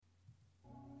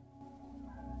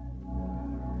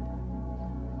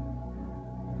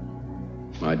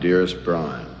My dearest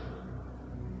Brian,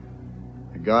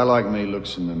 a guy like me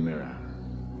looks in the mirror.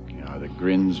 He either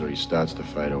grins or he starts to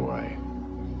fade away.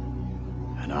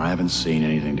 And I haven't seen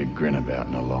anything to grin about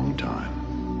in a long time.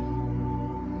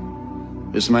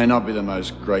 This may not be the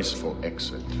most graceful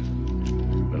exit,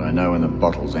 but I know when the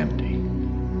bottle's empty.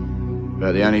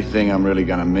 But the only thing I'm really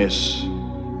gonna miss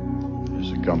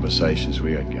is the conversations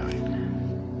we had going.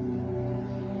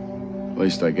 At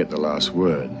least I get the last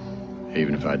word,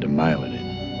 even if I had to mail it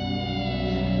in.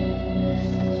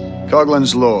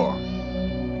 Coughlin's Law.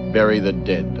 Bury the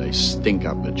dead, they stink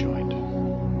up the joint.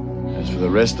 As for the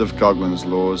rest of Coughlin's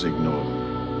laws, ignore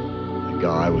them. The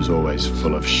guy was always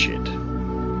full of shit.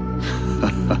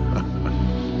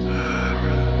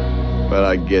 But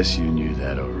I guess you knew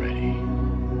that already.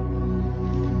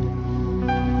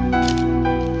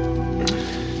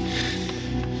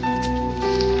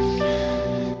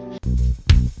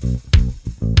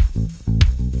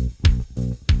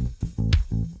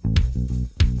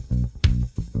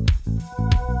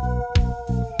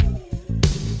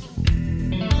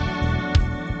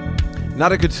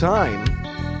 Not a good sign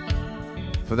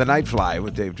for the Night Fly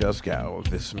with Dave Juskow.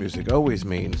 This music always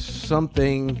means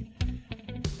something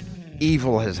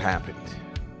evil has happened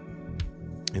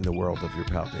in the world of your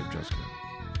pal Dave Juskow.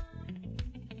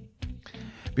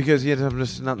 Because yet I'm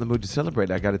just not in the mood to celebrate.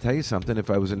 I got to tell you something.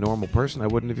 If I was a normal person, I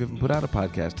wouldn't have even put out a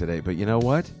podcast today. But you know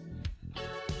what?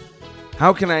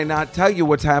 How can I not tell you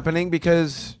what's happening?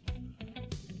 Because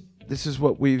this is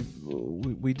what we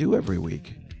do every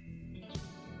week.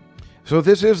 So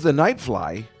this is the Night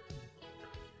Fly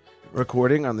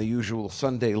recording on the usual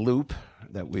Sunday loop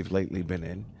that we've lately been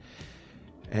in.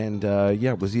 And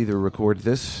it was either record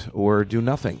this or do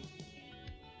nothing.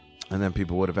 And then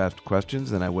people would have asked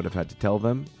questions, and I would have had to tell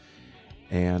them.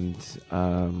 And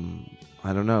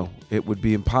I don't know. It would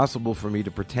be impossible for me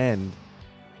to pretend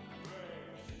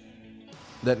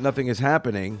that nothing is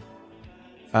happening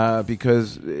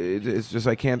because it's just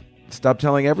I can't stop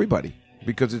telling everybody.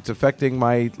 Because it's affecting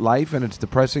my life and it's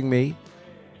depressing me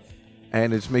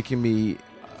and it's making me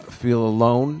feel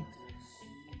alone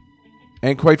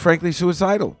and quite frankly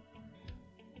suicidal.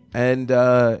 And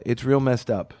it's real messed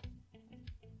up.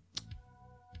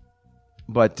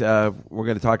 But we're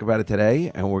going to talk about it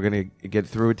today and we're going to get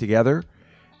through it together.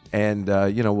 And,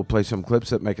 we'll play some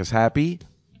clips that make us happy.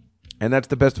 And that's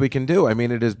the best we can do. I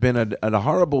mean, it has been a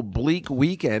horrible, bleak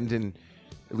weekend and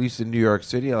at least in New York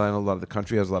City. I know a lot of the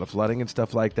country has a lot of flooding and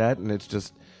stuff like that, and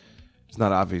it's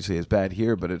not obviously as bad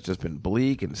here, but it's just been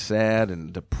bleak and sad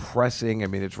and depressing. I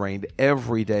mean, it's rained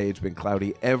every day. It's been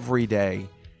cloudy every day,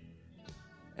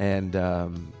 and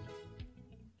it's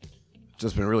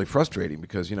just been really frustrating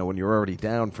because, when you're already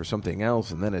down for something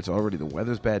else and then it's already the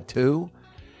weather's bad too.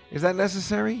 Is that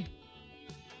necessary?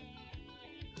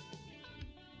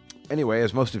 Anyway,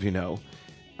 as most of you know,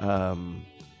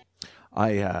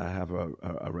 I have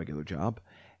a regular job,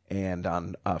 and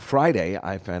on Friday,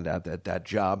 I found out that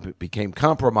job became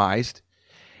compromised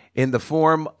in the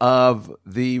form of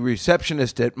the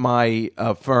receptionist at my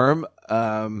firm,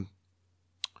 what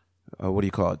do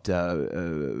you call it,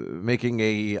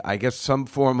 making some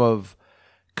form of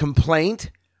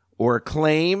complaint or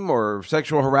claim or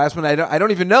sexual harassment. I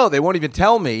don't even know. They won't even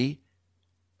tell me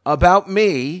about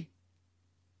me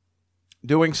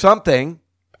doing something.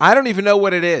 I don't even know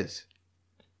what it is.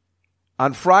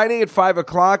 On Friday at 5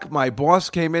 o'clock, my boss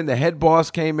came in, the head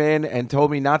boss came in and told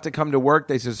me not to come to work.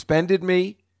 They suspended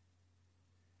me,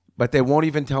 but they won't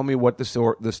even tell me what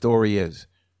the story is.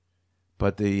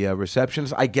 But the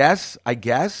receptionist, I guess,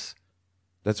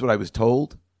 that's what I was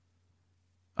told,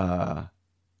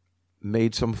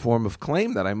 made some form of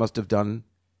claim that I must have done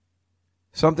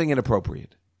something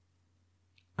inappropriate.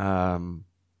 And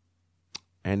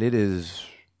it's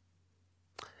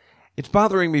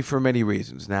bothering me for many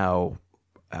reasons. Now,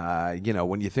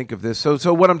 when you think of this,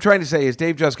 so what I'm trying to say is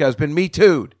Dave Juskow has been Me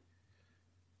Too'd.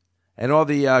 And all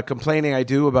the complaining I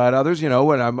do about others,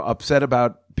 when I'm upset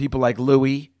about people like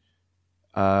Louis,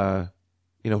 who I'm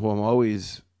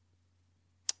always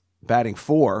batting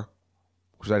for,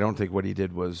 because I don't think what he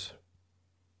did was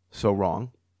so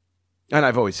wrong. And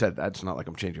I've always said that. It's not like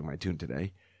I'm changing my tune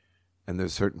today. And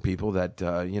there's certain people that,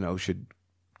 should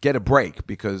get a break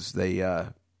because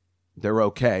they're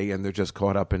okay and they're just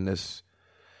caught up in this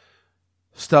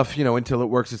stuff, until it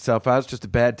works itself out. It's just a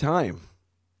bad time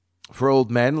for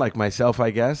old men like myself,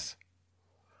 I guess.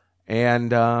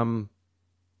 And,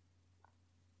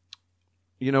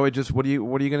 it just, what are you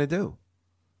going to do?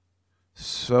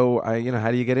 So,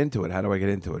 how do you get into it? How do I get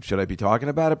into it? Should I be talking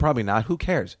about it? Probably not. Who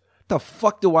cares? The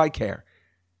fuck do I care?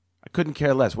 I couldn't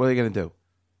care less. What are they going to do?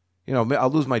 I'll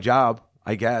lose my job,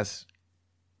 I guess.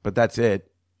 But that's it.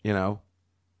 I'm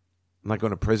not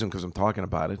going to prison because I'm talking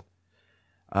about it.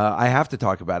 I have to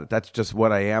talk about it. That's just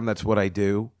what I am. That's what I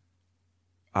do.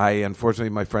 Unfortunately,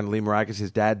 my friend Lee Maracus,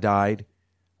 his dad died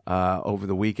over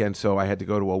the weekend, so I had to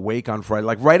go to a wake on Friday.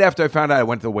 Like right after I found out, I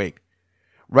went to the wake.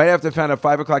 Right after I found out,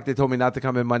 5 o'clock, they told me not to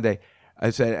come in Monday. I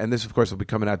said, and this, of course, will be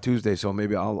coming out Tuesday, so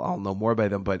maybe I'll know more by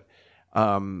then. But,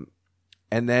 and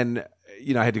then,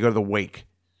 I had to go to the wake.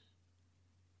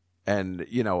 And,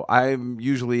 I'm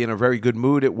usually in a very good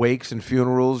mood at wakes and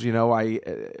funerals. I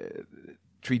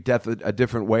treat death a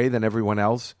different way than everyone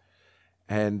else.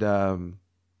 And,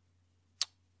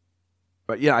 but,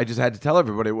 I just had to tell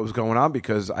everybody what was going on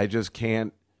because I just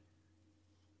can't.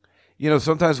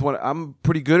 Sometimes when I'm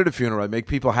pretty good at a funeral, I make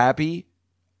people happy.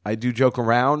 I do joke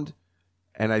around.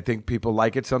 And I think people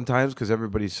like it sometimes because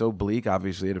everybody's so bleak,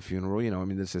 obviously, at a funeral.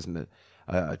 This isn't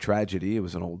a tragedy. It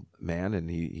was an old man, and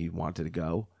he wanted to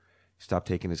go. He stopped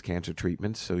taking his cancer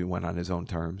treatments, so he went on his own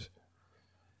terms.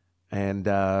 And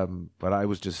but I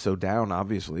was just so down,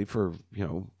 obviously, for,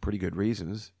 pretty good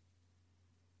reasons.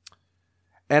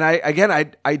 And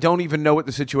I don't even know what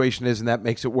the situation is, and that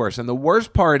makes it worse. And the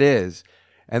worst part is,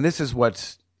 and this is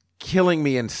what's killing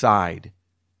me inside,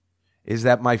 is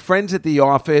that my friends at the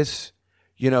office,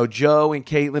 Joe and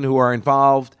Caitlin, who are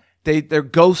involved, they're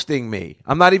ghosting me.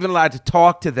 I'm not even allowed to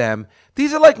talk to them.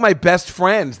 These are like my best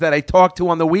friends that I talk to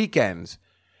on the weekends.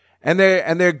 And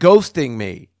they're ghosting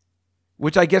me,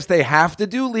 which I guess they have to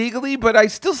do legally, but I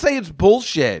still say it's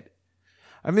bullshit.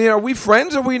 Are we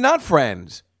friends or are we not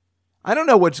friends? I don't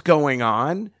know what's going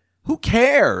on. Who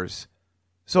cares?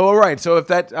 So, all right. So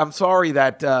I'm sorry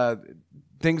that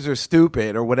things are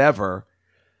stupid or whatever.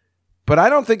 But I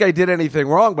don't think I did anything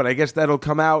wrong, but I guess that'll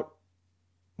come out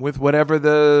with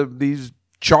whatever these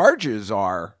charges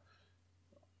are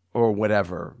or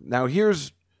whatever. Now,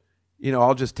 here's,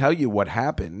 I'll just tell you what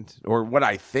happened or what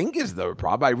I think is the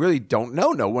problem. I really don't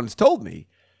know. No one's told me.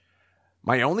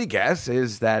 My only guess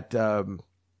is that the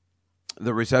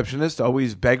receptionist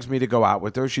always begs me to go out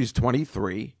with her. She's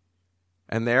 23.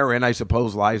 And therein, I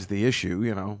suppose, lies the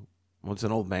issue, What's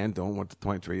an old man doing with the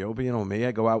 23-year-old? But me,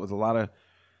 I go out with a lot of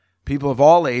people of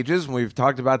all ages, and we've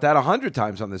talked about that 100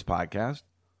 times on this podcast.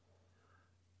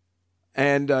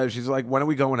 And she's like, when are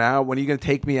we going out? When are you going to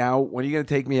take me out? When are you going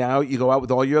to take me out? You go out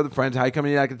with all your other friends. How come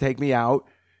you're not going to take me out?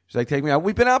 She's like, take me out.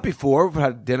 We've been out before. We've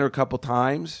had dinner a couple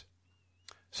times.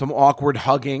 Some awkward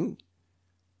hugging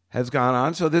has gone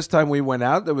on. So this time we went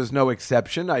out. There was no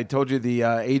exception. I told you the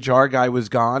HR guy was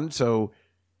gone, so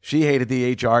she hated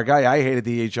the HR guy. I hated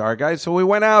the HR guy. So we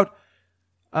went out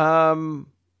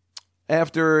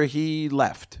after he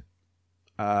left.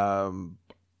 And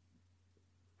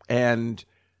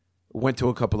went to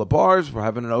a couple of bars. We're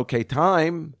having an okay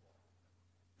time.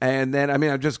 And then,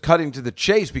 I'm just cutting to the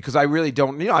chase because I really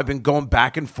don't, I've been going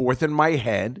back and forth in my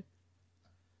head.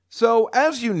 So,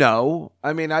 as you know,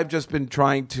 I've just been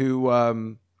trying to, I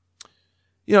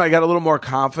got a little more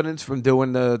confidence from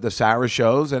doing the Sarah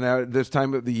shows. And this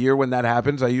time of the year when that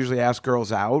happens, I usually ask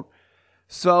girls out.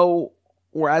 So,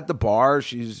 we're at the bar.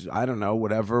 She's, I don't know,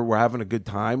 whatever. We're having a good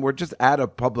time. We're just at a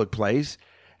public place.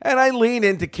 And I lean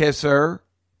in to kiss her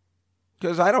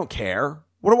because I don't care.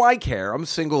 What do I care? I'm a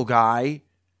single guy.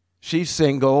 She's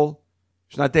single.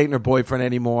 She's not dating her boyfriend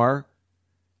anymore.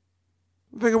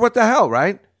 I figure, what the hell,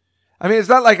 right? It's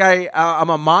not like I'm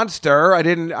a monster. I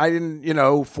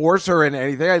didn't, force her in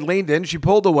anything. I leaned in. She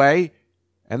pulled away.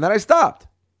 And then I stopped.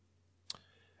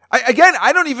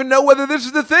 I don't even know whether this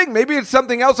is the thing. Maybe it's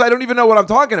something else. I don't even know what I'm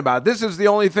talking about. This is the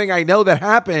only thing I know that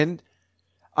happened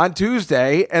on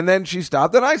Tuesday. And then she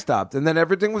stopped and I stopped. And then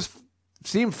everything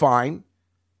seemed fine.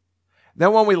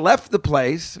 Then when we left the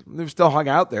place, we still hung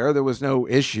out there. There was no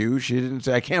issue. She didn't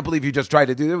say, I can't believe you just tried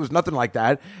to do that. There was nothing like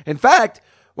that. In fact,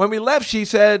 when we left, she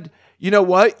said, you know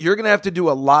what? You're going to have to do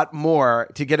a lot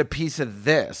more to get a piece of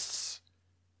this.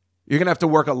 You're going to have to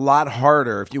work a lot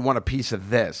harder if you want a piece of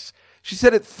this. She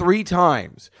said it 3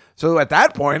 times. So at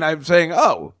that point, I'm saying,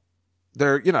 oh,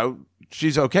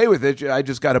 she's okay with it. I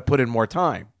just got to put in more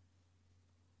time.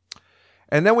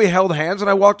 And then we held hands and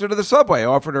I walked her to the subway. I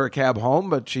offered her a cab home,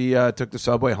 but she took the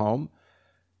subway home.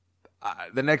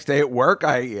 The next day at work,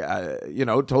 I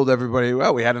told everybody,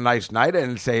 well, we had a nice night. I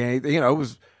didn't say anything. It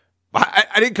was, I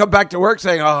didn't come back to work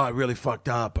saying, oh, I really fucked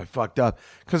up. I fucked up.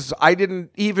 Because I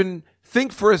didn't even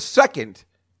think for a second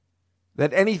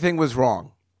that anything was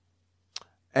wrong.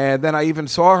 And then I even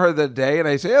saw her the day and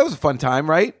I said, it was a fun time,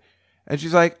 right? And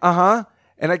she's like, uh-huh.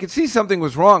 And I could see something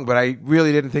was wrong, but I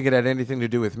really didn't think it had anything to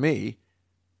do with me.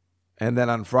 And then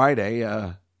on Friday,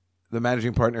 the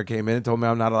managing partner came in and told me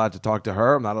I'm not allowed to talk to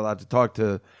her. I'm not allowed to talk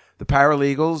to the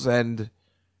paralegals, and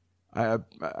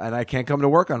I can't come to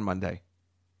work on Monday.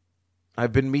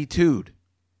 I've been Me Too'd.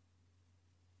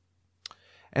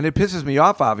 And it pisses me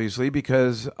off, obviously,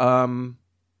 because, I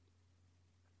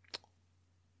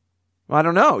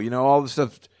don't know, all the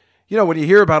stuff, when you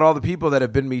hear about all the people that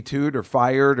have been Me Too'd or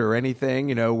fired or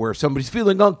anything, where somebody's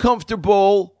feeling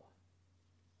uncomfortable,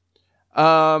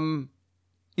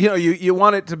 you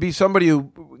want it to be somebody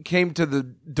who came to the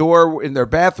door in their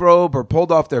bathrobe or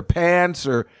pulled off their pants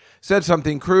or said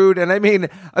something crude. And I mean,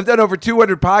 I've done over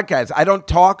 200 podcasts. I don't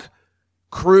talk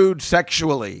crude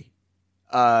sexually.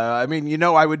 I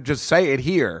would just say it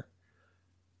here.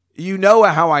 You know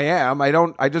how I am.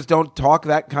 I just don't talk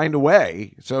that kind of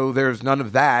way. So there's none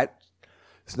of that.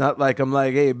 It's not like I'm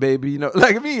like, hey, baby,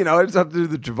 like me, I just have to do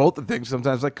the Travolta thing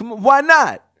sometimes. Like, come on, why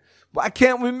not? Why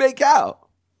can't we make out?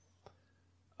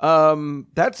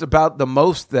 That's about the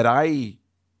most that I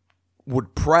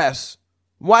would press.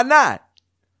 Why not?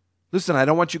 Listen, I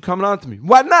don't want you coming on to me.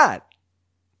 Why not?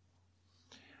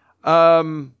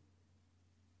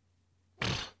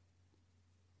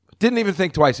 Didn't even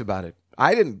think twice about it.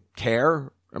 I didn't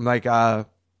care. I'm like, I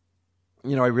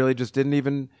really just didn't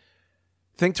even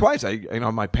think twice.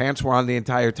 My pants were on the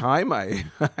entire time.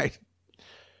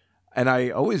 And I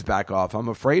always back off. I'm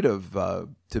afraid of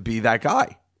to be that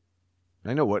guy.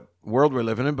 I know what world we're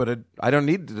living in, but I don't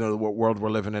need to know what world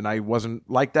we're living in. I wasn't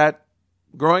like that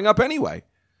growing up anyway.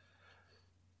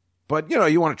 But,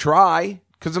 you want to try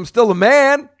because I'm still a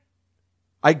man,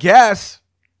 I guess.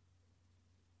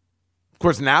 Of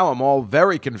course, now I'm all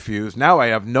very confused. Now I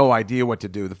have no idea what to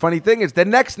do. The funny thing is the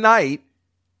next night,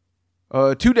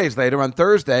 2 days later on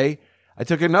Thursday, I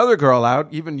took another girl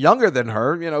out, even younger than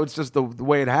her. It's just the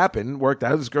way it happened. Worked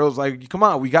out. This girl's like, come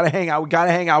on, we got to hang out. We got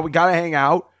to hang out. We got to hang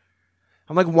out.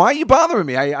 I'm like, why are you bothering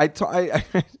me?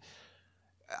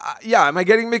 Yeah, am I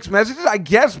getting mixed messages? I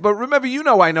guess, but remember,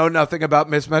 I know nothing about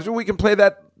mixed messages. We can play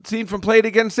that scene from Play It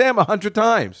Again, Sam 100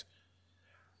 times.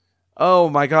 Oh,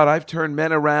 my God, I've turned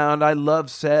men around. I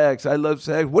love sex.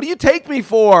 What do you take me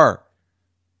for?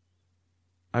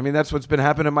 I mean, that's what's been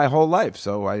happening my whole life,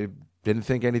 so I didn't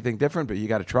think anything different, but you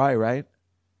got to try, right?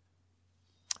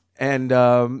 And,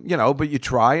 but you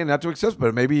try and not to accept,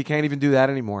 but maybe you can't even do that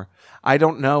anymore. I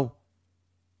don't know.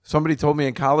 Somebody told me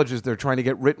in colleges they're trying to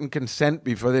get written consent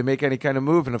before they make any kind of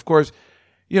move. And, of course,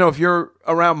 if you're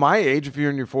around my age, if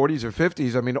you're in your 40s or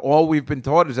 50s, I mean, all we've been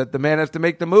taught is that the man has to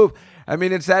make the move. I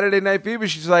mean, in Saturday Night Fever,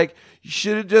 she's like, you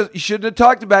shouldn't have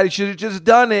talked about it. You should have just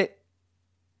done it.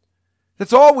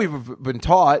 That's all we've been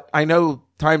taught. I know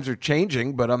times are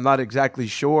changing, but I'm not exactly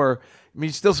sure. I mean,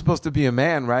 you're still supposed to be a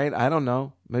man, right? I don't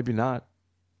know. Maybe not.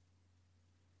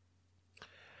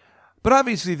 But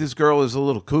obviously this girl is a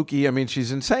little kooky. I mean,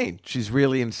 she's insane. She's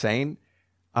really insane.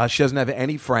 She doesn't have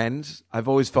any friends. I've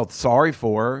always felt sorry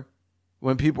for her.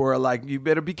 When people were like, you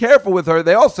better be careful with her.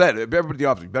 They all said it. Everybody at the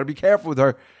office, you better be careful with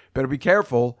her. Better be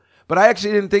careful. But I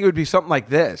actually didn't think it would be something like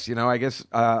this. I guess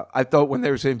I thought when they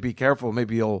were saying be careful,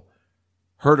 maybe you'll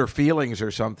hurt her feelings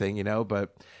or something,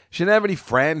 But she didn't have any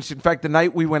friends. In fact, the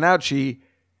night we went out, she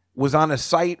was on a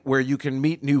site where you can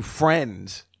meet new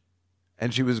friends.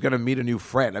 And she was going to meet a new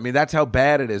friend. I mean, that's how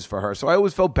bad it is for her. So I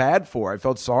always felt bad for her. I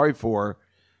felt sorry for her.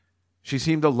 She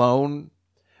seemed alone.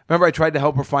 Remember, I tried to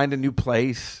help her find a new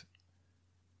place.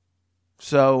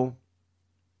 So,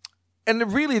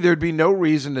 and really, there'd be no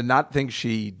reason to not think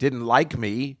she didn't like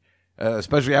me,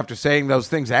 especially after saying those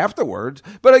things afterwards.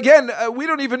 But again, we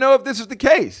don't even know if this is the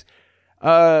case.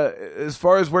 As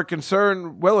far as we're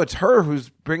concerned, well, it's her who's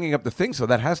bringing up the thing, so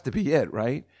that has to be it,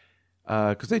 right?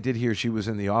 Because I did hear she was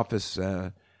in the office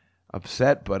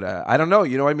upset, but I don't know.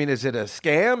 I mean, is it a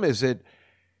scam?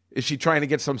 Is she trying to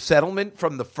get some settlement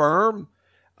from the firm?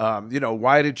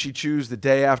 Why did she choose the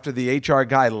day after the HR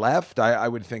guy left? I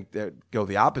would think they'd go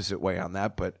the opposite way on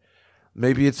that, but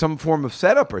maybe it's some form of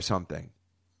setup or something.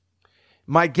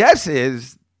 My guess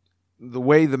is the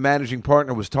way the managing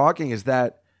partner was talking is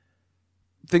that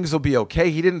things will be okay.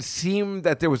 He didn't seem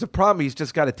that there was a problem. He's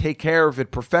just got to take care of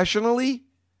it professionally.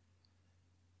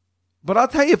 But I'll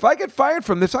tell you, if I get fired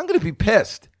from this, I'm going to be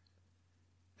pissed.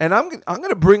 And I'm going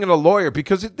to bring in a lawyer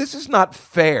because this is not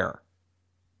fair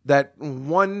that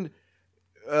one,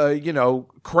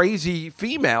 crazy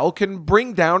female can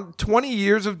bring down 20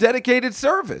 years of dedicated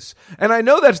service. And I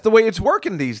know that's the way it's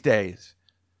working these days.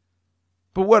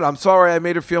 But what? I'm sorry I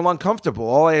made her feel uncomfortable.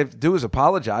 All I have to do is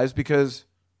apologize because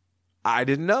I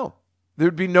didn't know.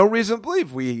 There'd be no reason to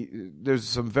believe there's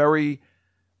some very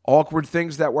awkward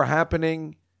things that were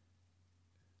happening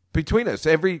between us.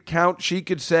 Every count she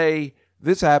could say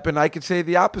this happened, I could say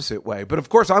the opposite way. But of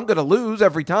course, I'm going to lose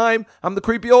every time. I'm the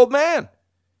creepy old man.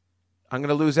 I'm going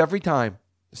to lose every time,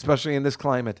 especially in this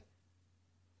climate.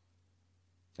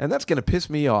 And that's going to piss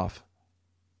me off.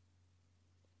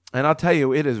 And I'll tell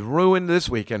you, it is ruined this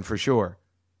weekend for sure.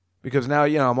 Because now,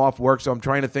 I'm off work, so I'm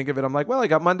trying to think of it. I'm like, well, I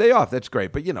got Monday off. That's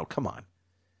great. But, come on.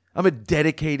 I'm a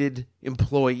dedicated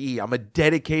employee.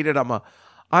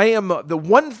 I am the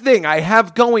one thing I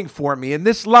have going for me in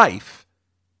this life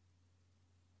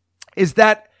is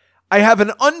that I have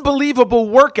an unbelievable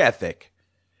work ethic.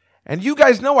 And you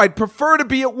guys know I'd prefer to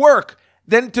be at work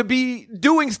than to be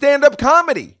doing stand-up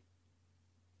comedy.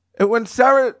 And when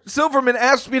Sarah Silverman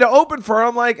asked me to open for her,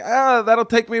 I'm like, that'll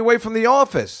take me away from the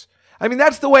office. I mean,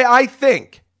 that's the way I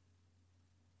think.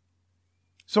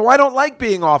 So I don't like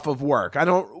being off of work. I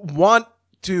don't want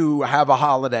to have a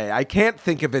holiday. I can't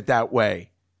think of it that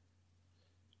way.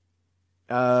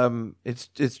 It's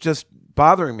just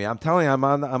bothering me. I'm telling you, I'm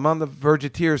on the verge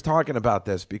of tears talking about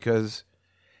this because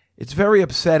it's very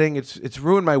upsetting. It's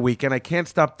ruined my weekend. I can't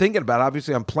stop thinking about it.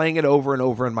 Obviously, I'm playing it over and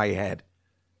over in my head.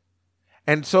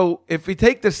 And so if we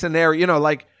take this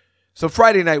scenario, so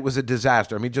Friday night was a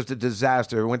disaster. I mean, just a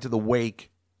disaster. I went to the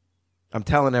wake. I'm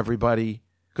telling everybody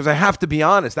because I have to be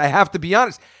honest.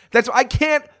 I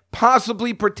can't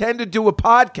possibly pretend to do a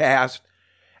podcast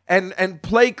and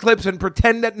play clips and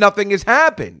pretend that nothing has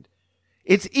happened.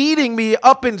 It's eating me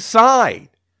up inside.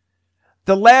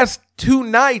 The last 2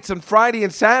 nights on Friday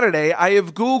and Saturday, I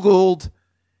have Googled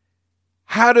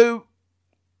how to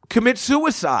commit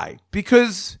suicide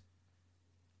because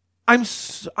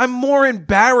I'm more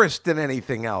embarrassed than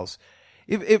anything else.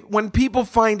 If when people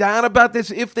find out about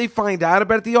this, if they find out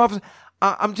about it at the office,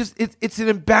 it's an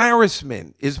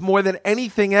embarrassment is more than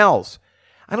anything else.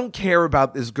 I don't care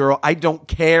about this girl. I don't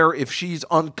care if she's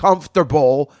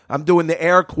uncomfortable. I'm doing the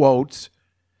air quotes.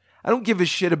 I don't give a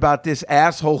shit about this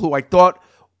asshole who I thought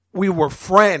we were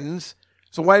friends.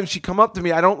 So why didn't she come up to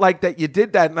me? I don't like that you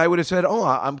did that. And I would have said,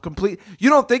 I'm complete. You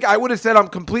don't think I would have said, I'm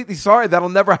completely sorry. That'll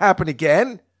never happen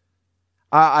again.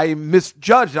 I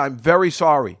misjudged. I'm very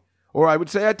sorry. Or I would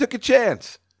say I took a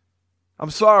chance.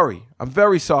 I'm sorry. I'm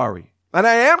very sorry. And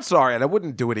I am sorry. And I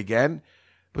wouldn't do it again.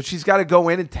 But she's got to go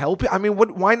in and tell people. I mean,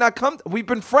 why not come? We've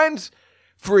been friends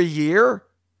for a year.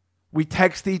 We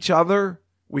text each other.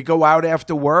 We go out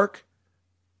after work.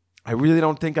 I really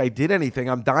don't think I did anything.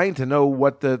 I'm dying to know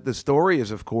what the story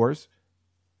is, of course.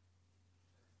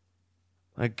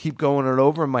 I keep going it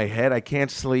over in my head. I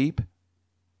can't sleep.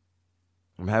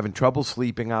 I'm having trouble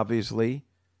sleeping, obviously.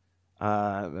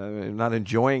 I'm not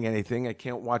enjoying anything. I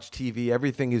can't watch TV.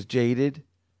 Everything is jaded.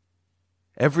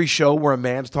 Every show where a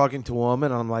man's talking to a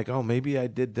woman, I'm like, maybe I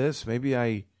did this. Maybe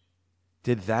I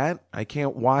did that. I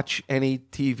can't watch any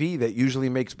TV that usually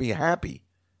makes me happy.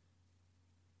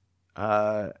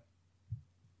 And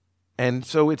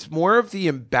so it's more of the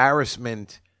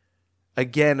embarrassment,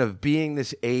 again, of being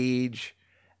this age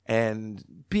and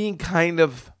being kind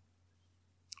of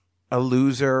a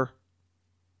loser.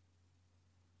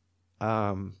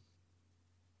 My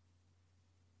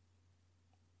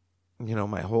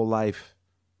whole life.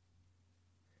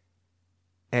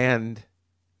 And,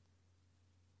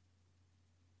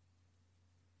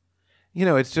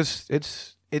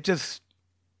 it just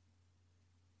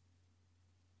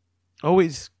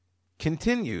always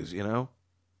continues,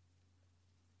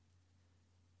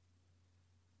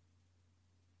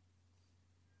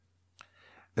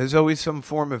 There's always some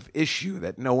form of issue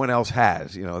that no one else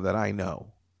has, that I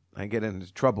know. I get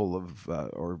into trouble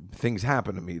or things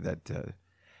happen to me that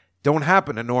don't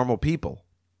happen to normal people.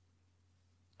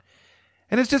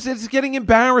 And it's getting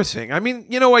embarrassing. I mean,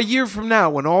 a year from now,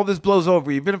 when all this blows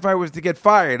over, even if I was to get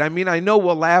fired, I mean, I know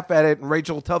we'll laugh at it and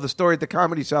Rachel will tell the story at the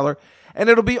Comedy Cellar and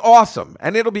it'll be awesome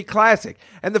and it'll be classic.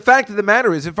 And the fact of the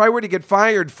matter is, if I were to get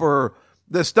fired for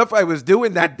the stuff I was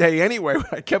doing that day anyway,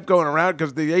 I kept going around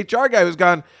because the HR guy was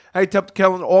gone. I kept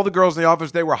telling all the girls in the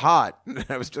office they were hot. And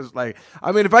I was just like,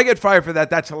 if I get fired for that,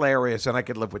 that's hilarious and I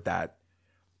could live with that.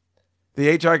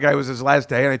 The HR guy was his last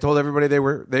day, and I told everybody they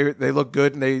looked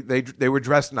good and they were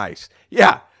dressed nice.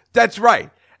 Yeah, that's right.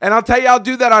 And I'll tell you, I'll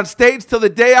do that on stage till the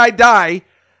day I die.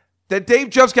 That Dave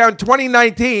Juskow in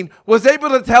 2019 was able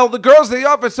to tell the girls in the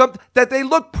office that they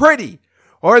look pretty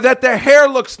or that their hair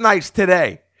looks nice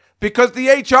today because the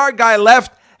HR guy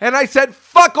left, and I said,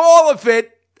 fuck all of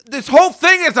it. This whole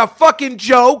thing is a fucking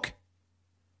joke.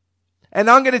 And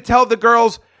I'm going to tell the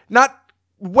girls, not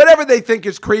whatever they think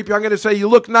is creepy, I'm going to say, you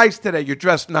look nice today. You're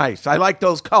dressed nice. I like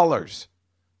those colors.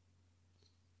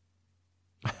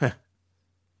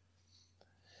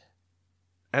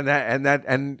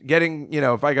 and getting,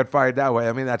 if I got fired that way,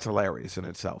 I mean, that's hilarious in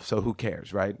itself. So who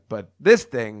cares, right? But this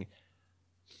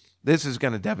is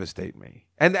going to devastate me.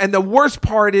 And the worst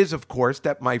part is, of course,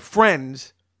 that my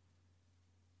friends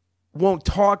won't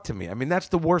talk to me. I mean, that's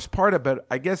the worst part about it.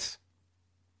 I guess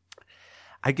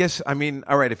I guess, I mean,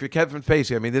 all right, if you're Kevin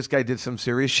Spacey, I mean, this guy did some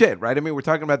serious shit, right? I mean, we're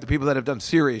talking about the people that have done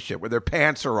serious shit where their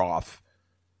pants are off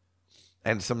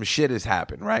and some shit has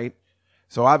happened, right?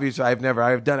 So obviously I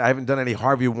haven't done any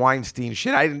Harvey Weinstein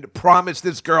shit. I didn't promise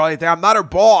this girl anything. I'm not her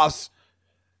boss.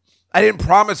 I didn't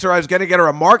promise her I was going to get her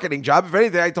a marketing job. If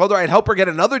anything, I told her I'd help her get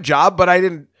another job, but I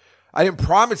didn't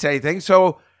promise anything.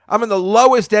 So I'm in the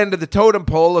lowest end of the totem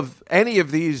pole of any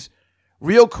of these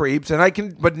real creeps.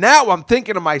 But now I'm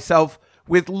thinking to myself,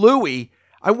 with Louis,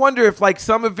 I wonder if like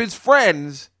some of his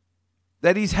friends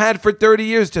that he's had for 30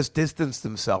 years just distanced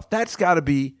themselves. That's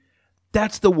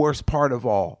the worst part of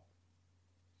all.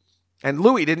 And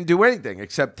Louis didn't do anything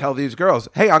except tell these girls,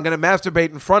 hey, I'm going to masturbate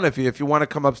in front of you. If you want to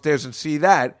come upstairs and see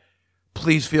that,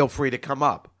 please feel free to come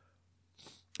up.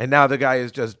 And now the guy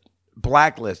is just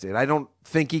blacklisted. I don't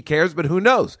think he cares, but who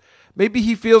knows? Maybe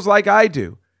he feels like I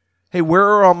do. Hey, where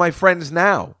are all my friends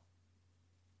now?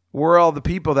 Where are all the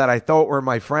people that I thought were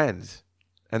my friends?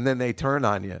 And then they turn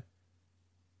on you.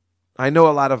 I know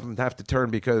a lot of them have to turn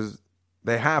because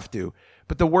they have to.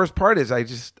 But the worst part is I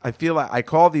feel like I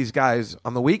call these guys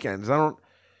on the weekends. I don't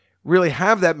really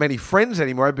have that many friends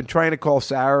anymore. I've been trying to call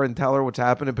Sarah and tell her what's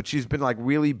happening, but she's been like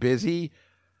really busy.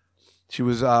 She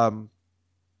was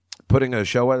putting a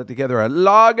show together at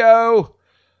Lago.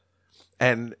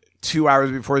 And 2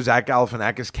 hours before Zach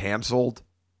Galifianakis canceled,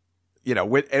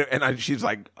 she's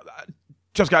like,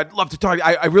 Juskow, I'd love to talk.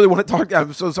 I really want to talk to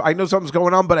you. So I know something's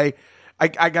going on, but I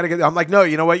got to get, I'm like, no,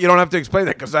 you know what? You don't have to explain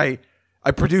that because I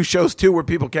produce shows too where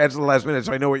people cancel the last minute,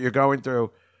 so I know what you're going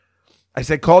through. I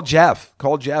said, call Jeff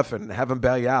and have him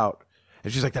bail you out.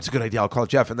 And she's like, that's a good idea. I'll call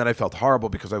Jeff. And then I felt horrible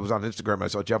because I was on Instagram. I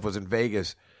saw Jeff was in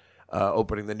Vegas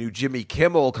opening the new Jimmy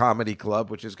Kimmel Comedy Club,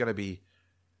 which is going to be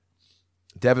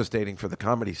devastating for the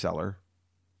Comedy Cellar,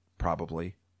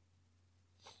 probably.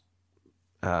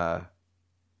 But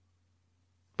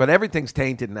everything's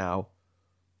tainted now.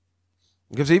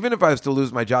 Because even if I was to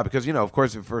lose my job, because, of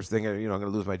course, the first thing, I'm going to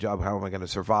lose my job. How am I going to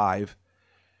survive?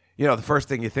 The first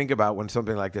thing you think about when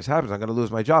something like this happens, I'm going to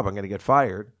lose my job. I'm going to get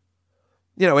fired.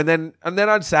 And then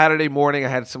on Saturday morning, I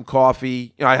had some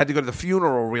coffee. I had to go to the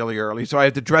funeral really early, so I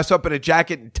had to dress up in a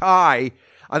jacket and tie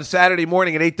on Saturday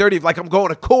morning at 8:30, like I'm going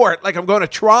to court, like I'm going to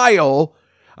trial.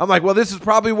 I'm like, well, this is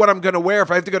probably what I'm going to wear if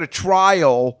I have to go to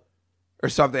trial or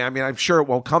something. I mean, I'm sure it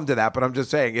won't come to that, but I'm just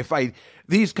saying,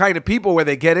 these kind of people where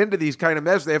they get into these kind of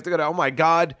mess, they have to go to, oh my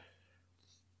God,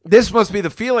 this must be the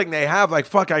feeling they have, like,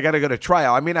 fuck, I got to go to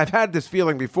trial. I mean, I've had this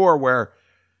feeling before where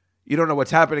you don't know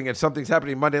what's happening and something's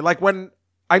happening Monday. Like when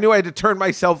I knew I had to turn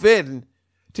myself in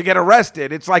to get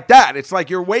arrested. It's like that. It's like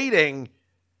you're waiting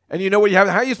and you know what you have.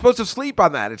 How are you supposed to sleep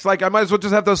on that? It's like I might as well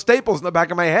just have those staples in the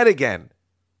back of my head again.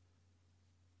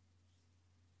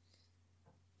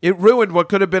 It ruined what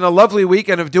could have been a lovely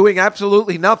weekend of doing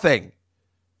absolutely nothing.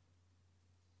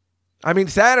 I mean,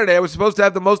 Saturday, I was supposed to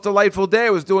have the most delightful day.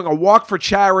 I was doing a walk for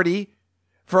charity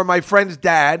for my friend's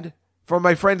dad, for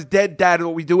my friend's dead dad,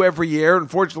 what we do every year.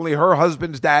 Unfortunately, her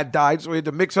husband's dad died, so we had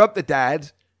to mix up the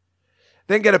dads.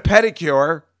 Then get a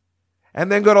pedicure,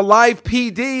 and then go to live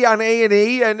PD on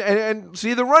A&E and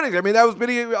see the running. I mean, that was been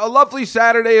a lovely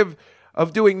Saturday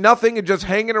of doing nothing and just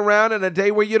hanging around in a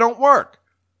day where you don't work.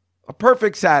 A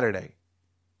perfect Saturday.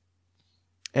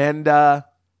 And then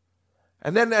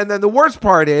the worst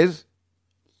part is,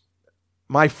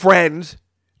 my friends,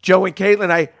 Joe and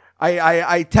Caitlin,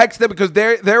 I text them because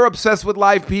they're obsessed with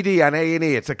live PD on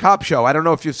A&E. It's a cop show. I don't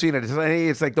know if you've seen it.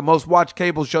 It's like the most watched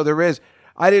cable show there is.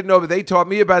 I didn't know, but they taught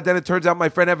me about that. It turns out my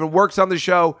friend Evan works on the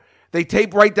show. They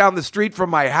tape right down the street from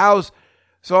my house.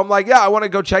 So I'm like, yeah, I want to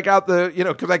go check out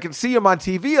because I can see them on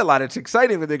TV a lot. It's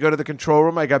exciting when they go to the control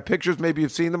room. I got pictures. Maybe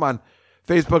you've seen them on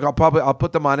Facebook. I'll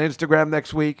put them on Instagram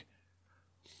next week.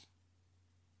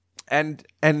 And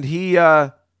he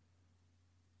and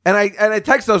I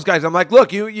text those guys. I'm like,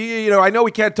 look, you I know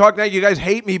we can't talk now. You guys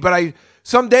hate me, but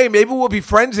someday maybe we'll be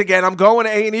friends again. I'm going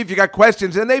to A&E if you got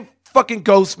questions. And they fucking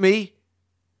ghost me.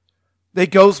 They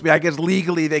ghost me. I guess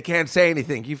legally they can't say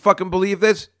anything. You fucking believe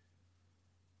this?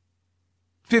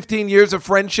 15 years of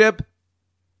friendship.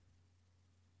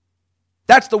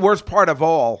 That's the worst part of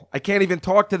all. I can't even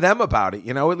talk to them about it.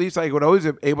 At least I would always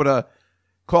be able to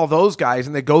call those guys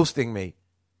and they're ghosting me.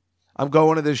 I'm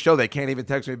going to this show. They can't even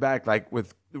text me back like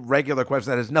with regular questions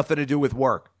that has nothing to do with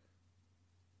work.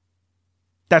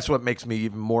 That's what makes me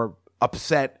even more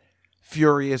upset,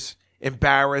 furious,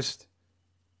 embarrassed.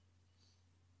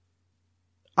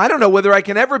 I don't know whether I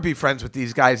can ever be friends with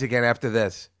these guys again after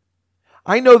this.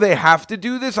 I know they have to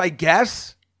do this, I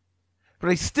guess. But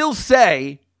I still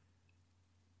say,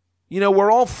 we're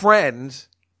all friends.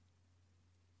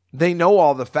 They know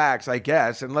all the facts, I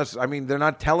guess. Unless, they're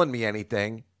not telling me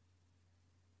anything.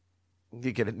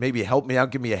 You can maybe help me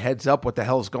out, give me a heads up what the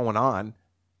hell's going on.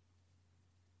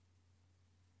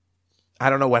 I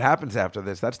don't know what happens after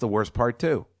this. That's the worst part,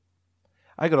 too.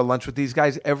 I go to lunch with these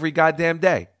guys every goddamn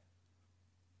day.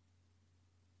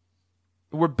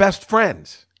 We're best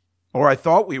friends. Or I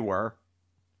thought we were.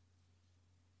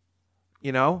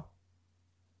 You know?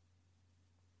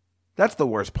 That's the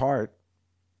worst part.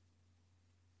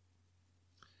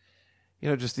 You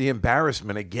know, just the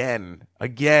embarrassment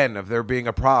again of there being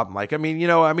a problem. Like, we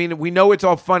know it's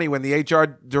all funny when the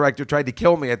HR director tried to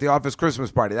kill me at the office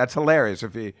Christmas party. That's hilarious.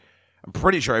 I'm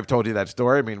pretty sure I've told you that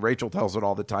story. I mean, Rachel tells it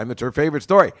all the time. It's her favorite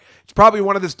story. It's probably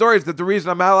one of the stories that the reason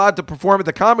I'm not allowed to perform at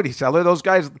the Comedy Cellar, those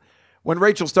guys, when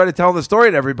Rachel started telling the story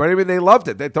to everybody, they loved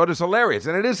it. They thought it was hilarious,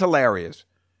 and it is hilarious.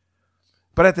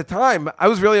 But at the time, I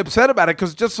was really upset about it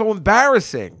because it's just so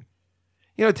embarrassing.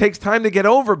 You know, it takes time to get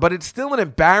over, but it's still an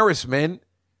embarrassment.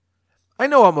 I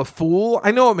know I'm a fool.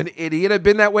 I know I'm an idiot. I've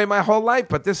been that way my whole life,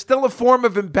 but there's still a form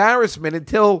of embarrassment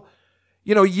until,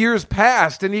 years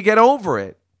passed and you get over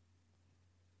it.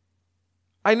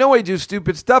 I know I do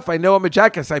stupid stuff. I know I'm a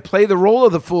jackass. I play the role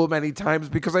of the fool many times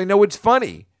because I know it's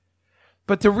funny.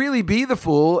 But to really be the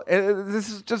fool, this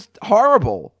is just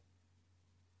horrible.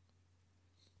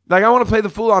 Like, I want to play the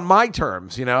fool on my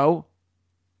terms, not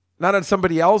on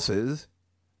somebody else's.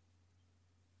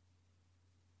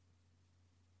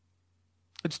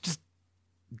 It's just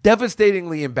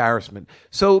devastatingly embarrassment.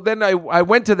 So then I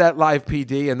went to that live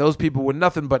PD, and those people were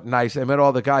nothing but nice. I met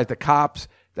all the guys, the cops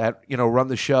that, run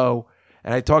the show.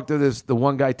 And I talked to the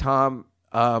one guy, Tom.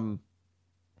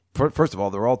 First of all,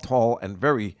 they're all tall and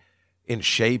very in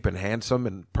shape and handsome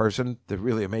in person. They're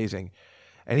really amazing.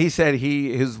 And he said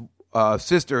his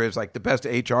sister is like the best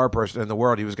HR person in the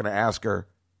world. He was going to ask her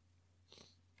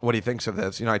what he thinks of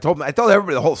this. I told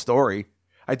everybody the whole story.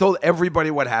 I told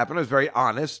everybody what happened. I was very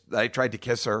honest. I tried to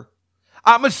kiss her.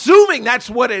 I'm assuming that's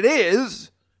what it is.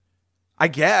 I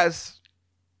guess.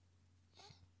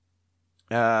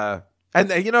 And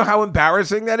you know how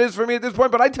embarrassing that is for me at this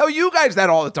point? But I tell you guys that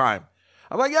all the time.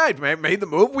 I'm like, yeah, I made the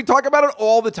move. We talk about it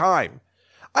all the time.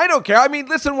 I don't care. I mean,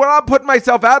 listen, when I'm putting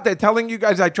myself out there telling you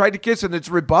guys I tried to kiss and it's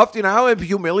rebuffed, you know how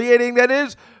humiliating that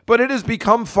is? But it has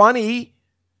become funny.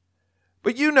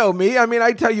 But you know me. I mean,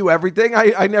 I tell you everything.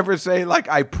 I never say, like,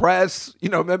 I press,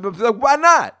 why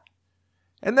not?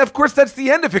 And of course, that's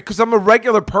the end of it because I'm a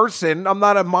regular person. I'm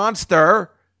not a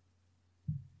monster.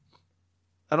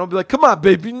 I don't be like, come on,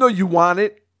 babe, you want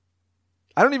it.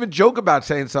 I don't even joke about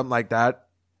saying something like that.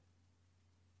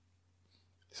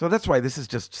 So that's why this is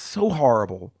just so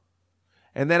horrible.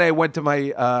 And then I went to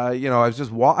my,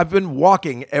 I've been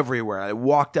walking everywhere. I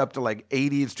walked up to like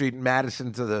 80th Street in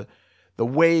Madison to the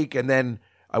wake, and then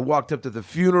I walked up to the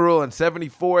funeral on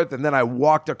 74th, and then I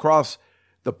walked across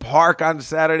the park on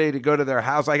Saturday to go to their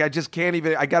house. Like, I just can't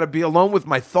even, I got to be alone with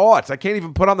my thoughts. I can't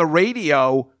even put on the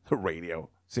radio. The radio.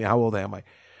 See, how old am I?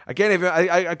 I can't even,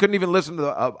 I couldn't even listen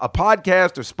to a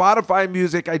podcast or Spotify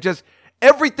music.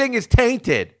 Everything is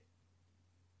tainted.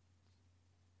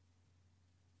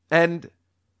 And,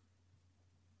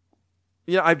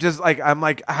 I'm just like,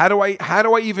 how do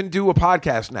I even do a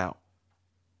podcast now?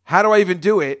 How do I even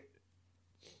do it?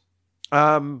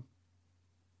 I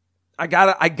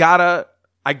gotta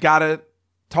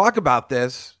talk about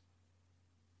this.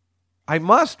 I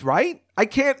must, right? I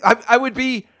can't,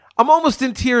 I'm almost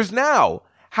in tears now.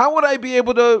 How would I be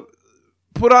able to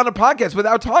put on a podcast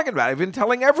without talking about it? I've been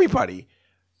telling everybody.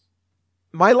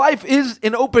 My life is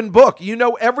an open book. You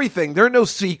know everything. There are no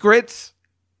secrets.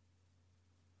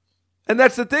 And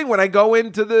that's the thing. When I go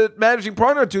into the managing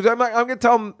partner Tuesday, I'm going to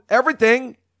tell them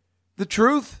everything, the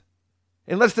truth.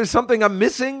 Unless there's something I'm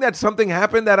missing, that something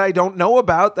happened that I don't know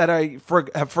about, that I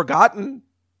have forgotten.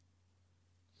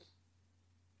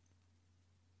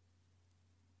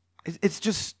 It's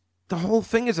just, the whole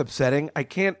thing is upsetting. I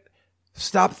can't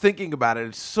stop thinking about it.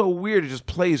 It's so weird. It just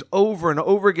plays over and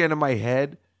over again in my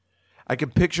head. I can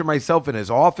picture myself in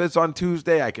his office on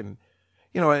Tuesday. I can,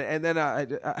 and then I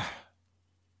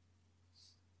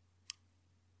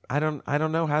don't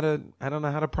know how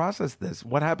to process this.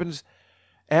 What happens,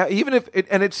 even if it,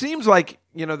 and it seems like,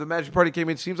 the magic party came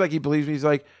in, it seems like he believes me. He's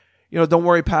like, don't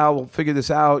worry, pal, we'll figure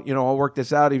this out. I'll work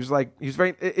this out. He was like,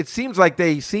 it seems like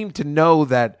they seem to know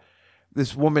that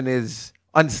this woman is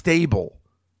unstable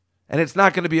and it's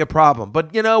not going to be a problem.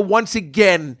 But, once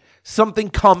again, something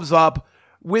comes up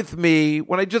with me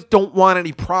when I just don't want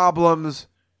any problems.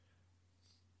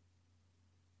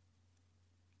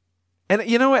 And,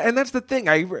 and that's the thing.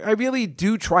 I really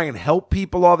do try and help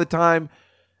people all the time.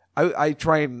 I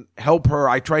try and help her.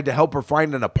 I tried to help her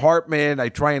find an apartment. I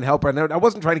try and help her. I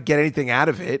wasn't trying to get anything out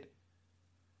of it.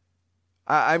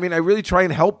 I mean, I really try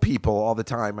and help people all the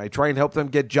time. I try and help them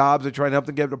get jobs. I try and help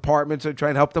them get apartments. I try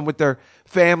and help them with their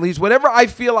families. Whatever I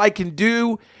feel I can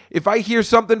do. If I hear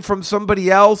something from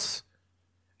somebody else,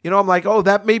 I'm like, oh,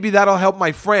 maybe that'll help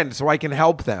my friend so I can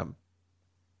help them.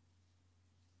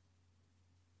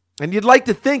 And you'd like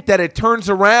to think that it turns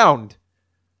around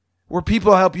where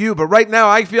people help you. But right now,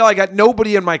 I feel I got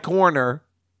nobody in my corner.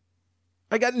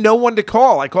 I got no one to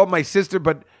call. I called my sister,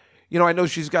 but I know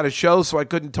she's got a show, so I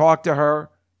couldn't talk to her.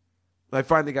 I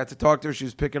finally got to talk to her. She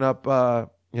was picking up,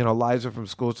 Liza from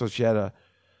school, so she had a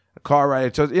car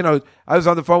ride. So, I was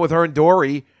on the phone with her and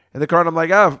Dory in the car, and I'm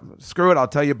like, screw it. I'll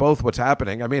tell you both what's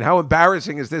happening. I mean, how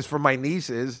embarrassing is this for my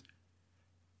nieces?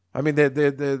 I mean,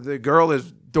 the girl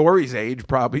is Dory's age,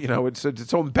 probably. It's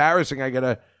so embarrassing. I got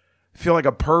to feel like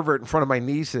a pervert in front of my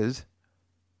nieces.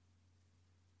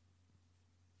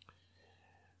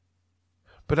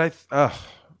 But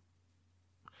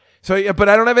but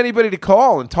I don't have anybody to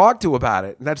call and talk to about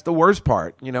it. And that's the worst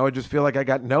part. I just feel like I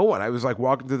got no one. I was like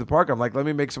walking through the park. I'm like, let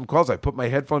me make some calls. I put my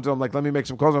headphones on. I'm like, let me make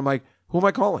some calls. I'm like, who am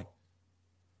I calling?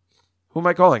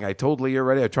 I told Lee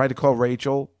already. I tried to call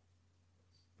Rachel.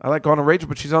 I like calling Rachel,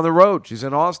 but she's on the road. She's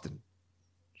in Austin.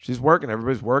 She's working.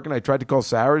 Everybody's working. I tried to call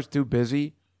Sarah. She's too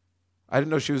busy. I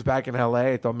didn't know she was back in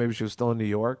L.A. I thought maybe she was still in New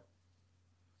York.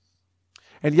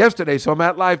 And yesterday, so I'm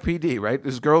at Live PD, right?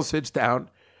 This girl sits down.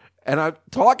 And I'm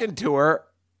talking to her,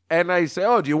 and I say,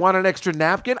 oh, do you want an extra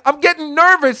napkin? I'm getting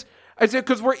nervous. I said,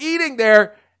 because we're eating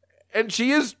there, and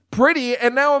she is pretty,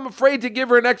 and now I'm afraid to give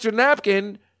her an extra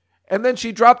napkin. And then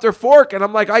she dropped her fork, and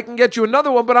I'm like, I can get you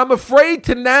another one, but I'm afraid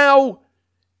to now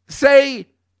say,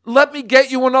 let me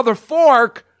get you another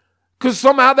fork, because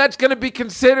somehow that's going to be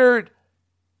considered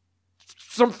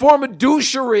some form of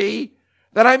douchery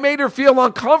that I made her feel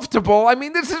uncomfortable. I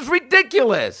mean, this is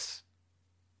ridiculous.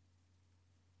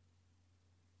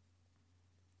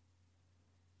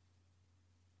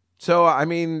 So, I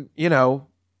mean,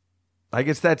 I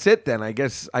guess that's it then. I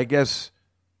guess I just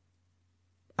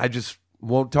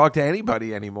won't talk to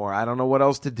anybody anymore. I don't know what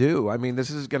else to do. I mean,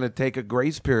 this is going to take a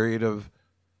grace period of,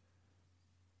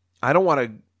 I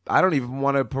don't even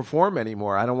want to perform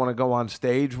anymore. I don't want to go on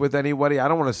stage with anybody. I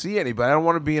don't want to see anybody. I don't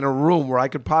want to be in a room where I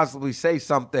could possibly say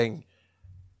something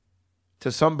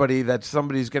to somebody that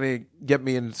somebody's going to get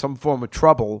me in some form of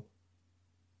trouble.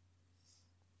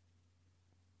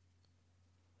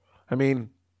 I mean,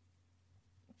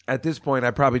 at this point,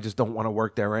 I probably just don't want to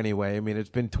work there anyway. I mean, it's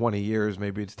been 20 years.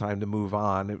 Maybe it's time to move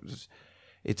on.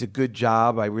 It's a good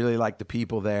job. I really like the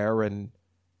people there. And,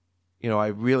 I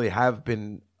really have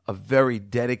been a very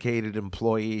dedicated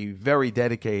employee, very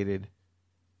dedicated.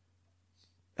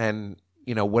 And,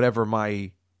 whatever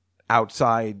my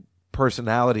outside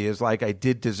personality is like, I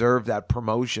did deserve that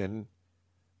promotion.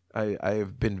 I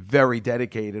have been very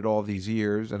dedicated all these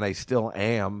years, and I still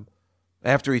am.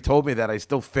 After he told me that, I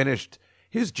still finished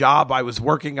his job I was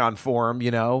working on for him,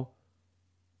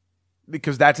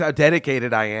 because that's how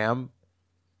dedicated I am.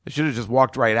 I should have just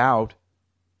walked right out.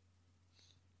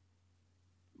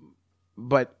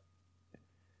 But,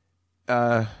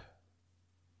 yeah,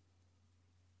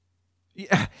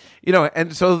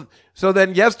 and so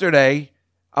then yesterday,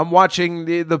 I'm watching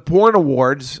the Porn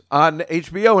Awards on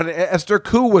HBO, and Esther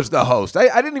Koo was the host. I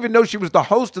didn't even know she was the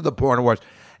host of the Porn Awards.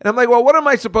 And I'm like, well, what am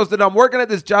I supposed to do? I'm working at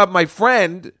this job. My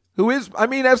friend,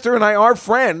 Esther and I are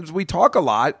friends. We talk a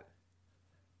lot.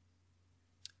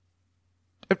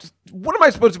 What am I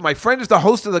supposed to do? My friend is the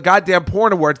host of the goddamn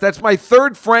Porn Awards. That's my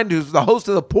third friend who's the host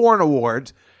of the Porn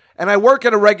Awards. And I work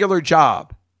at a regular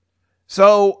job.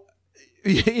 So,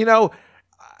 what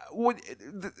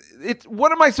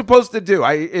am I supposed to do?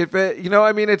 I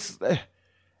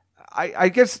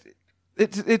guess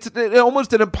it's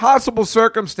almost an impossible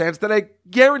circumstance that I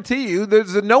guarantee you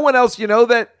there's no one else,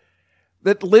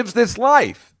 that lives this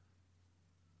life.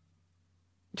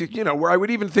 Where I would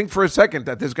even think for a second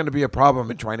that there's going to be a problem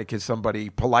in trying to kiss somebody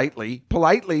politely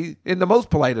in the most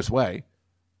politest way.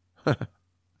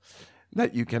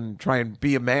 That you can try and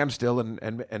be a man still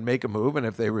and make a move. And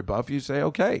if they rebuff you, say,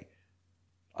 okay,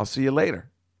 I'll see you later.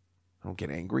 Don't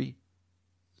get angry.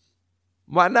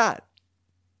 Why not?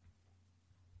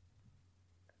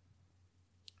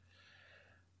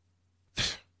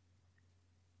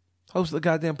 Host of the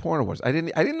goddamn Porn Awards. I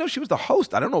didn't know she was the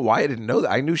host. I don't know why I didn't know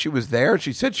that. I knew she was there.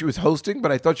 She said she was hosting,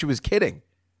 but I thought she was kidding.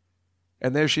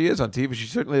 And there she is on TV. She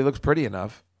certainly looks pretty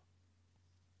enough.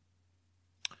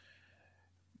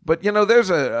 But, there's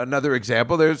another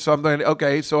example. There's something,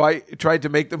 okay, so I tried to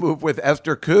make the move with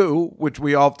Esther Koo, which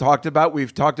we all talked about.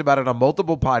 We've talked about it on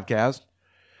multiple podcasts.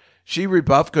 she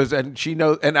rebuffed and she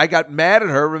knows, and I got mad at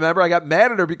her. Remember, I got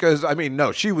mad at her because,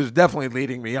 no, she was definitely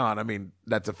leading me on.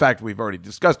 That's a fact. We've already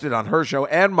discussed it on her show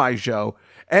and my show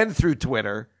and through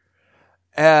Twitter.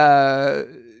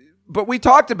 But we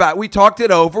talked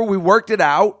it over. We worked it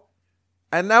out.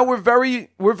 And now we're very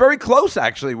close,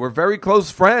 actually. We're very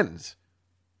close friends.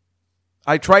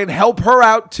 I try and help her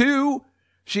out, too.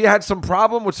 She had some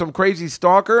problem with some crazy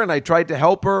stalker, and I tried to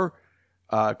help her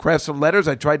craft some letters.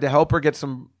 I tried to help her get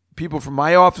some people from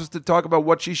my office to talk about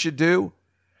what she should do.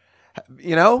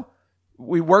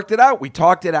 We worked it out. We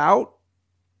talked it out.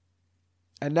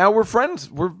 And now we're friends.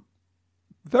 We're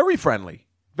very friendly,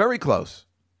 very close.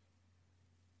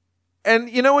 And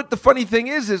you know what the funny thing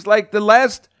is like the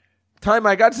last time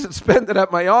I got suspended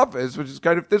at my office, which is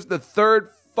this is the third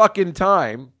fucking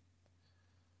time.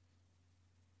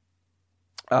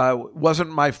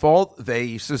 Wasn't my fault.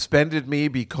 They suspended me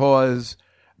because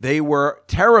they were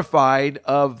terrified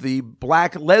of the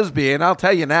black lesbian. I'll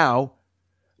tell you now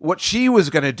what she was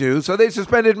going to do. So they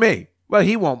suspended me. Well,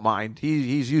 he won't mind.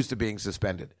 He's used to being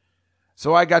suspended.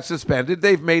 So I got suspended.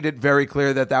 They've made it very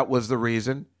clear that that was the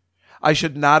reason. I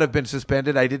should not have been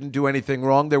suspended. I didn't do anything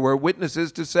wrong. There were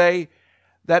witnesses to say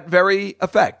that very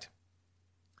effect.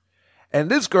 And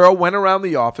this girl went around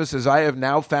the office, as I have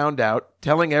now found out,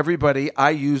 telling everybody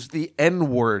I used the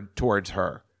N-word towards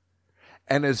her.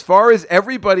 And as far as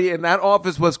everybody in that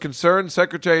office was concerned,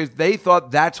 secretaries, they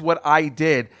thought that's what I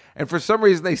did. And for some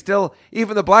reason,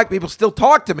 even the black people still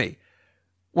talk to me.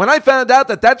 When I found out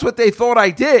that that's what they thought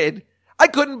I did, I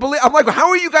couldn't believe. I'm like, how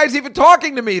are you guys even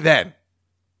talking to me then?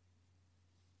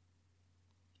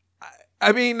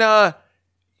 But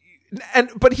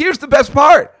here's the best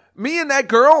part. Me and that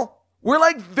girl, we're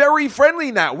like very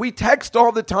friendly now. We text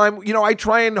all the time. I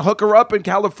try and hook her up in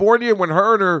California when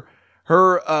her and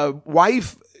her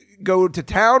wife go to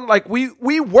town. Like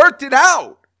we worked it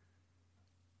out.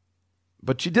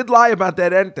 But she did lie about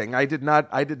that end thing. I did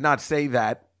not say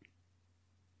that.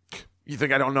 You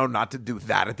think I don't know not to do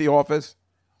that at the office?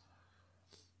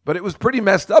 But it was pretty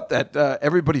messed up that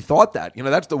everybody thought that.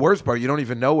 That's the worst part. You don't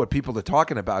even know what people are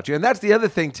talking about you. And that's the other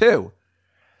thing, too.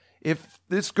 If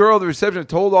this girl, the receptionist,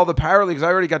 told all the paralegals, I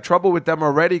already got trouble with them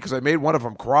already because I made one of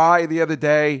them cry the other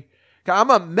day. I'm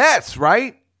a mess,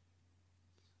 right?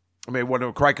 I made one of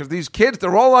them cry because these kids,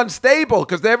 they're all unstable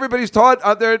because everybody's taught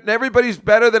everybody's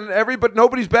better than everybody.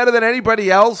 Nobody's better than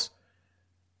anybody else.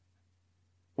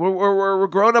 We're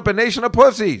growing up a nation of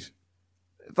pussies.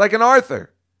 It's like an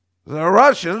Arthur. The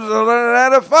Russians are learning how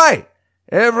to fight.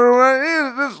 Everyone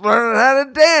is just learning how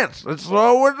to dance. That's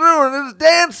all we're doing is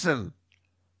dancing.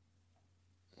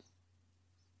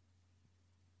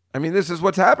 This is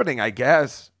what's happening, I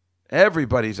guess.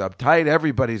 Everybody's uptight.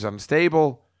 Everybody's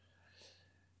unstable.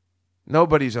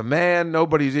 Nobody's a man.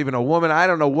 Nobody's even a woman. I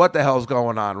don't know what the hell's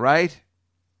going on, right?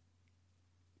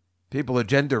 People are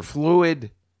gender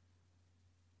fluid.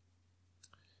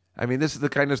 This is the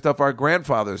kind of stuff our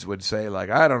grandfathers would say, like,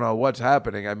 I don't know what's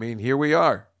happening. Here we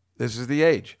are. This is the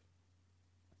age.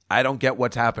 I don't get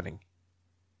what's happening.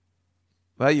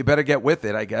 Well, you better get with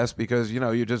it, I guess, because,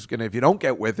 you're just going to, if you don't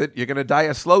get with it, you're going to die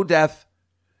a slow death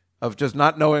of just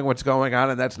not knowing what's going on,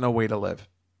 and that's no way to live.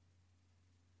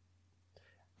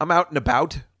 I'm out and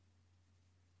about.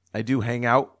 I do hang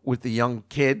out with the young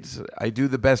kids. I do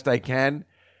the best I can.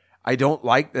 I don't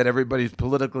like that everybody's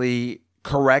politically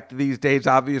correct these days,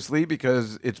 obviously,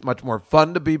 because it's much more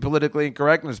fun to be politically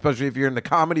incorrect, and especially if you're in the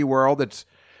comedy world, it's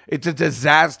a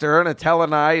disaster. And Attell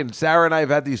and I and Sarah and I have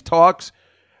had these talks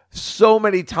so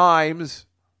many times,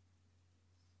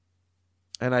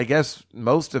 and I guess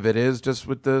most of it is just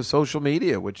with the social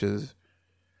media, which has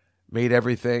made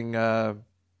everything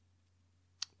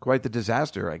quite the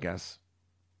disaster, I guess.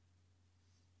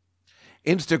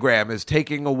 Instagram is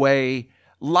taking away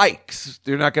likes.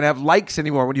 They're not going to have likes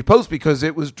anymore when you post because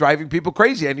it was driving people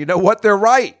crazy. And you know what? They're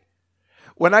right.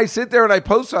 When I sit there and I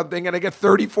post something and I get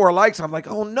 34 likes, I'm like,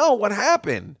 oh no, what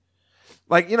happened?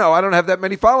 I don't have that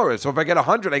many followers. So if I get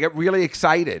 100, I get really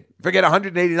excited. If I get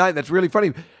 189, that's really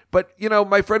funny. But,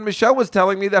 my friend Michelle was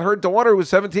telling me that her daughter was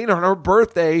 17 on her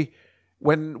birthday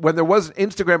when there was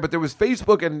Instagram, but there was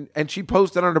Facebook and she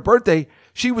posted on her birthday.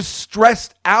 She was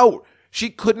stressed out. She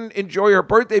couldn't enjoy her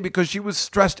birthday because she was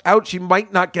stressed out. She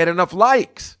might not get enough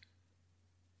likes.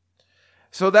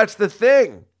 So that's the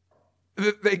thing.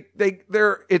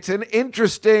 It's an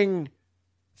interesting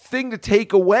thing to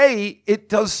take away. It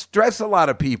does stress a lot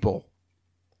of people.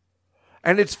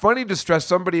 And it's funny to stress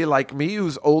somebody like me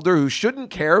who's older, who shouldn't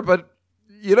care, but,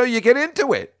 you get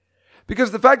into it.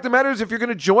 Because the fact of the matter is, if you're going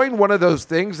to join one of those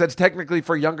things that's technically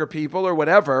for younger people or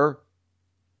whatever,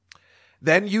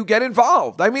 then you get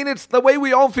involved. I mean, it's the way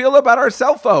we all feel about our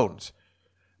cell phones.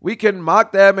 We can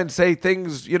mock them and say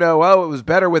things, oh, it was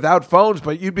better without phones,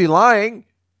 but you'd be lying.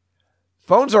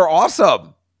 Phones are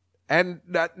awesome. And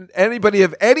anybody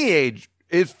of any age,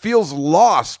 it feels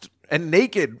lost and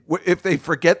naked if they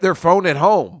forget their phone at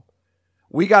home.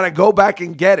 We got to go back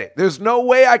and get it. There's no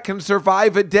way I can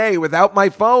survive a day without my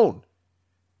phone.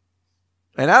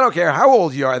 And I don't care how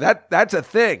old you are. That's a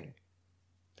thing.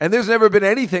 And there's never been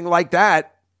anything like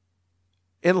that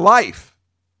in life.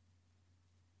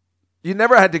 You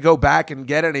never had to go back and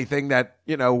get anything that,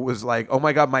 was like, oh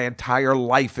my God, my entire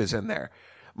life is in there.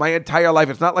 My entire life.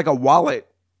 It's not like a wallet.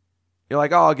 You're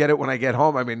like, oh, I'll get it when I get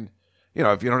home. I mean,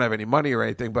 if you don't have any money or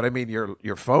anything, but I mean,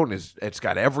 your phone it's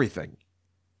got everything.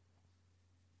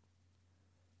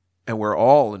 And we're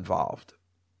all involved.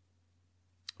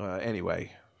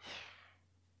 Anyway.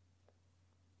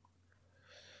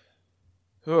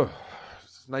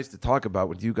 It's nice to talk about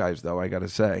with you guys, though, I got to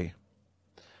say.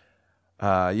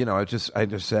 I just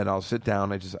said I'll sit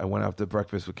down. I went out to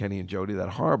breakfast with Kenny and Jody, that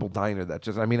horrible diner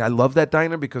I love that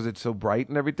diner because it's so bright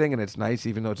and everything, and it's nice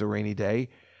even though it's a rainy day.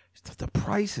 The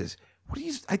prices.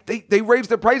 They raised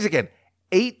the price again.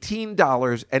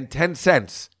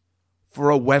 $18.10 for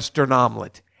a Western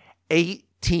omelet.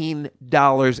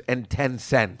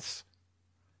 $18.10.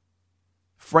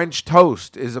 French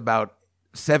toast is about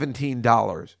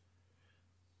 $17.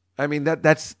 I mean,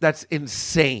 that's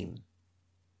insane.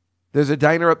 There's a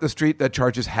diner up the street that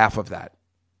charges half of that.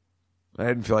 I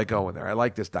didn't feel like going there. I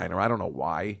like this diner. I don't know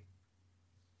why.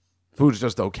 Food's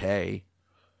just okay.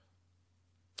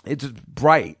 It's just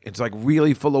bright. It's like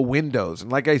really full of windows.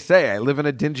 And like I say, I live in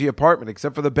a dingy apartment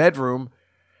except for the bedroom,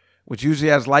 which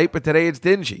usually has light, but today it's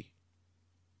dingy.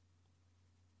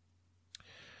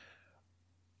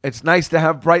 It's nice to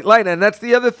have bright light, and that's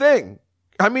the other thing.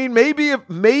 I mean, maybe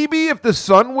if the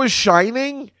sun was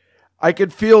shining, I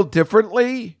could feel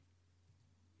differently,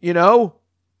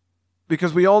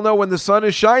 because we all know when the sun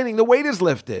is shining, the weight is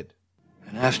lifted.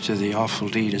 And after the awful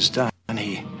deed is done,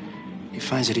 he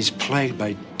finds that he's plagued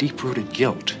by deep-rooted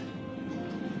guilt.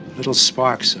 Little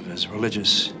sparks of his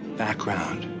religious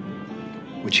background,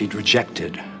 which he'd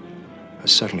rejected, are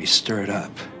suddenly stirred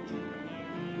up.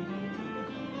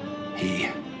 He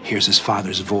hears his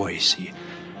father's voice. He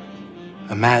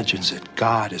imagines that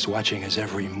God is watching his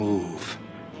every move.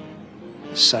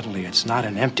 Suddenly, it's not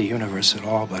an empty universe at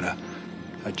all, but a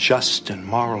just and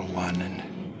moral one, and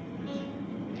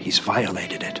he's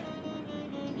violated it.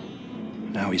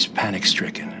 Now he's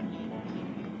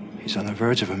panic-stricken. He's on the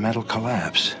verge of a mental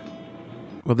collapse.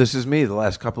 Well, this is me the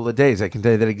last couple of days. I can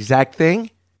tell you that exact thing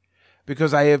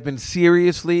because I have been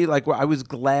seriously, I was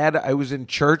glad I was in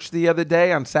church the other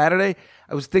day on Saturday.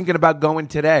 I was thinking about going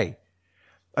today.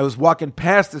 I was walking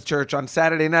past the church on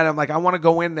Saturday night. I'm like, I want to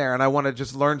go in there and I want to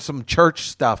just learn some church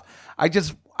stuff. I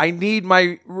need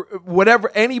my,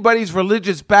 whatever, anybody's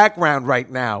religious background right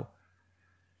now.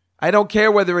 I don't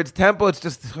care whether it's temple. It's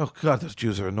just, oh God, those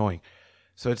Jews are annoying.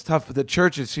 So it's tough for the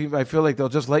churches. I feel like they'll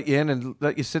just let you in and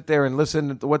let you sit there and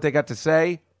listen to what they got to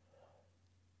say.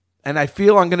 And I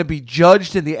feel I'm going to be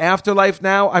judged in the afterlife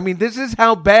now. I mean, this is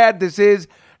how bad this is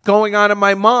going on in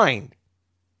my mind.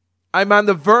 I'm on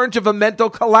the verge of a mental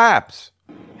collapse.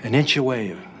 An inch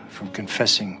away from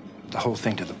confessing the whole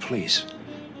thing to the police.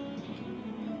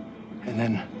 And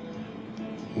then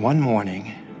one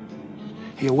morning,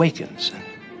 he awakens and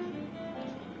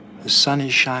the sun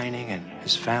is shining and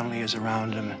his family is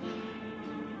around him.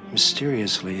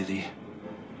 Mysteriously,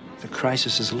 the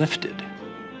crisis is lifted.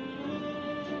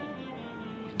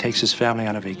 He takes his family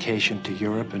on a vacation to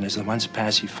Europe, and as the months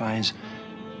pass, he finds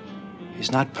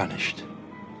he's not punished.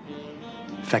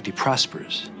 In fact, he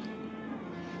prospers.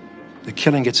 The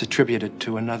killing gets attributed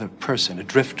to another person, a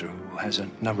drifter who has a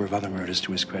number of other murders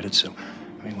to his credit, so,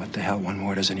 I mean, what the hell, one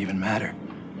more doesn't even matter.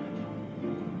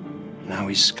 Now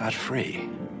he's scot-free.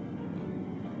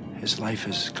 His life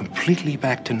is completely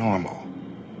back to normal.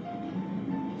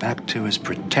 Back to his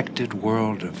protected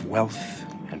world of wealth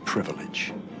and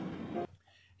privilege.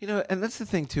 And that's the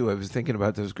thing, too. I was thinking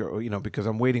about this girl, because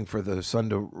I'm waiting for the sun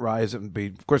to rise and be,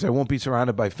 of course, I won't be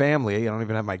surrounded by family. I don't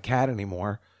even have my cat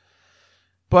anymore.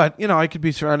 But, I could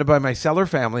be surrounded by my Seller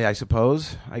family, I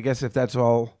suppose. I guess if that's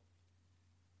what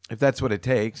it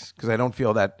takes, because I don't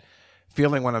feel that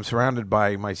feeling when I'm surrounded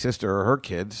by my sister or her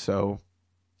kids. So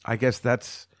I guess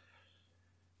that's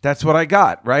what I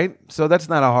got, right? So that's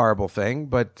not a horrible thing,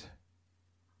 but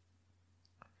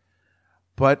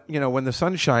when the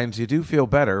sun shines, you do feel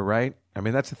better, right? I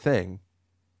mean, that's the thing.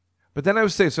 But then I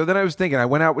was thinking, I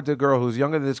went out with the girl who's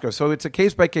younger than this girl. So it's a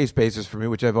case-by-case basis for me,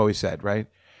 which I've always said, right?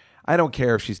 I don't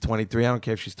care if she's 23. I don't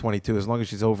care if she's 22. As long as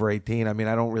she's over 18, I mean,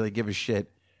 I don't really give a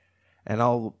shit. And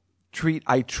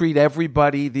I treat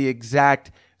everybody the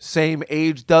exact same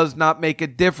age. Does not make a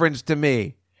difference to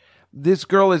me. This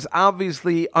girl is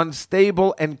obviously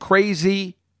unstable and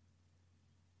crazy,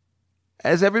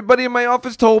 as everybody in my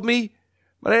office told me,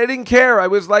 but I didn't care. I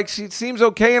was like, she seems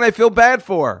okay, and I feel bad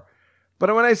for her.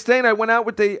 But when I went out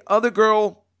with the other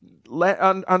girl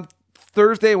on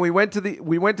Thursday, and we went to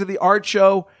the art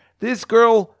show. This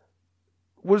girl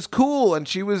was cool, and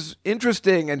she was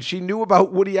interesting, and she knew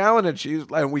about Woody Allen,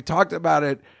 and we talked about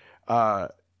it,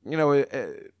 about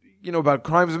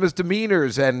crimes and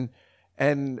misdemeanors and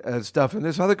stuff. And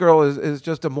this other girl is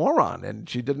just a moron, and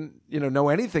she didn't know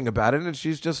anything about it, and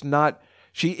she's just not.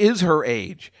 She is her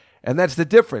age, and that's the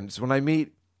difference. When I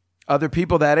meet other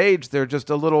people that age, they're just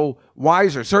a little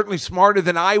wiser, certainly smarter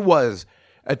than I was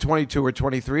at 22 or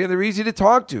 23, and they're easy to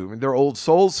talk to. I mean, they're old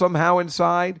souls somehow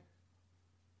inside.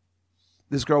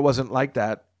 This girl wasn't like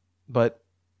that, but,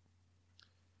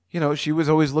 she was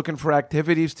always looking for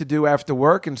activities to do after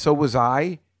work, and so was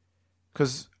I,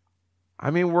 because,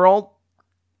 we're all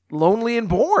lonely and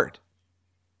bored.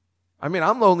 I'm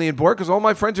lonely and bored because all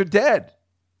my friends are dead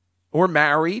or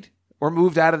married or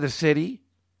moved out of the city.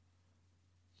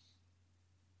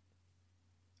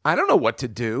 I don't know what to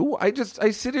do. I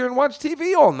sit here and watch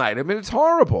TV all night. It's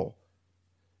horrible.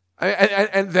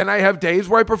 And then I have days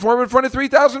where I perform in front of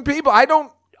 3,000 people. I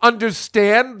don't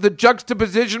understand the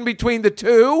juxtaposition between the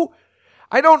two.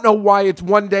 I don't know why it's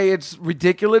one day it's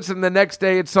ridiculous and the next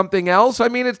day it's something else.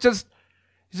 It's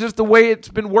just the way it's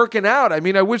been working out. I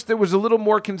wish there was a little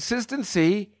more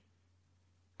consistency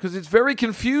because it's very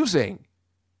confusing.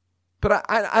 But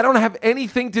I don't have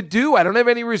anything to do. I don't have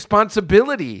any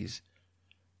responsibilities.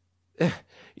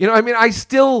 I'm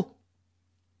still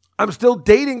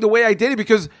dating the way I dated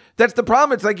because that's the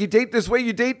problem. It's like you date this way.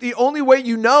 You date the only way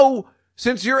you know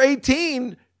since you're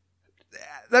 18.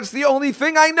 That's the only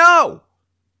thing I know.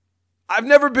 I've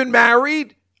never been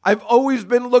married. I've always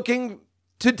been looking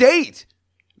to date.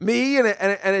 Me and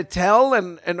Attell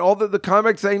and all the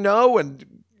comics I know.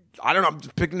 And I don't know, I'm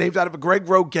just picking names out of Greg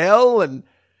Rogel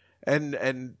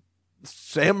and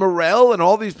Sam Morrell and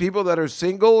all these people that are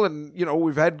single. And,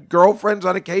 we've had girlfriends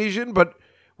on occasion, but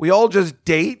we all just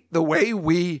date the way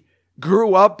we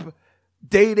grew up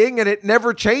dating, and it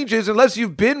never changes unless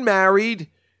you've been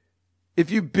married. If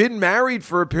you've been married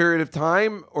for a period of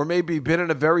time, or maybe been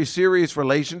in a very serious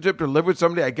relationship or live with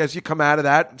somebody, I guess you come out of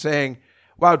that saying,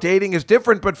 wow, dating is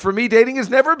different. But for me, dating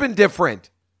has never been different.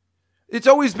 It's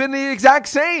always been the exact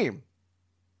same.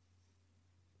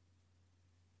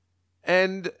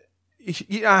 And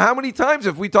how many times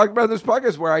have we talked about in this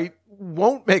podcast where I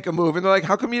won't make a move, and they're like,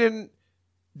 how come you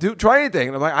didn't try anything?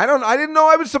 And I'm like, I didn't know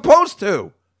I was supposed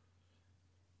to.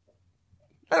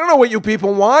 I don't know what you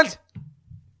people want.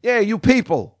 Yeah, you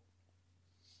people.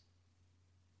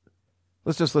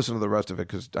 Let's just listen to the rest of it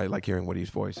because I like hearing Woody's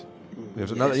voice.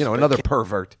 There's another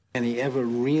pervert. Can he ever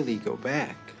really go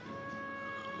back?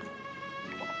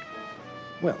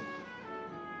 Well,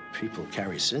 people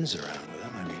carry sins around with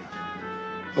them.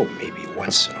 Maybe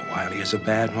once in a while he has a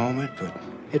bad moment, but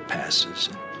it passes.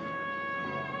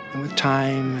 And with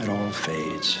time, it all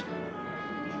fades.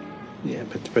 Yeah,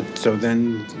 but so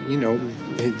then,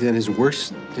 then his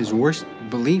worst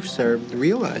beliefs are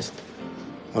realized.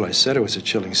 Well, I said it was a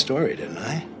chilling story, didn't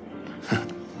I? I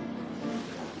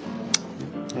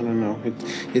don't know. I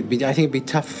think it'd be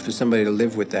tough for somebody to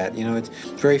live with that. It's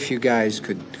very few guys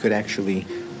could actually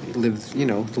live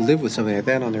with something like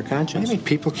that on their conscience. I mean,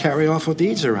 people carry awful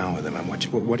deeds around with them. And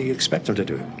what do you expect them to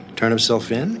do? Turn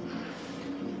himself in?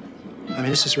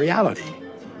 This is reality.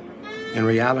 In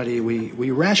reality,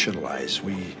 we rationalize,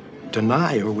 we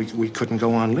deny, or we couldn't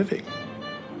go on living.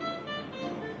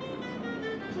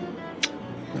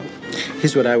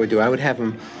 Here's what I would do. I would have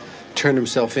him turn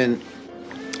himself in,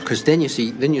 because then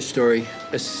your story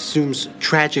assumes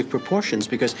tragic proportions,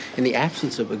 because in the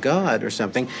absence of a god or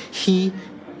something, he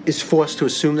is forced to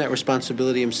assume that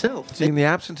responsibility himself. See, in the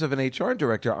absence of an HR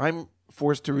director, I'm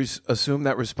forced to assume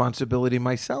that responsibility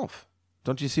myself.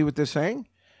 Don't you see what they're saying?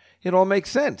 It all makes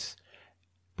sense.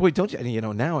 Boy, don't you?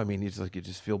 Now, it's like you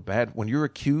just feel bad when you're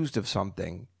accused of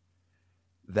something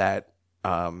that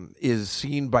is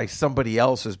seen by somebody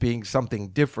else as being something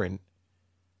different.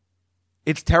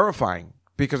 It's terrifying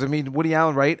because Woody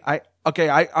Allen, right?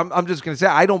 I'm just going to say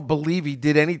I don't believe he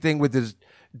did anything with his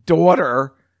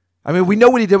daughter. We know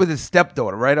what he did with his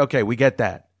stepdaughter, right? Okay, we get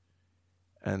that,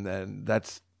 and then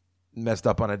that's messed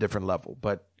up on a different level.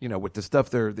 But with the stuff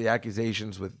there, the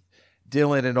accusations with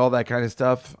Dylan and all that kind of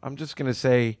stuff, I'm just going to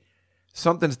say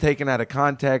something's taken out of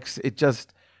context. It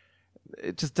just,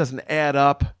 it just doesn't add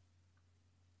up.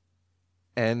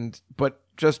 But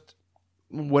just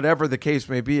whatever the case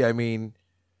may be, I mean,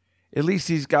 at least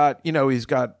he's got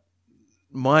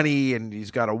money and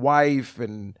he's got a wife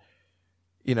and,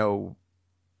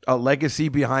 a legacy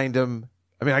behind him.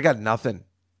 I mean, I got nothing.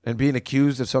 And being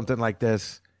accused of something like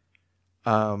this,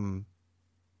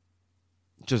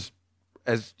 just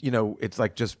as, it's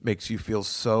like just makes you feel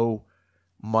so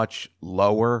much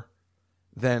lower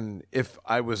than if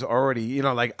I was already,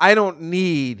 I don't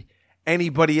need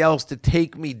anybody else to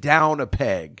take me down a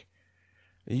peg.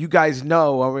 You guys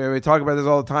know, I mean, we talk about this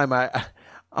all the time.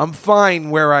 I'm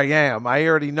fine where I am. I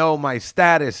already know my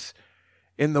status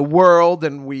in the world,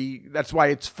 and that's why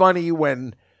it's funny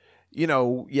when,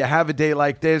 you have a day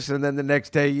like this, and then the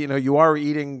next day, you are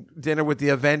eating dinner with the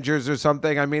Avengers or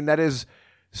something. I mean, that is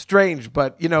strange.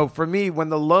 But, for me, when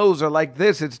the lows are like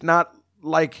this, it's not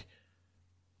like,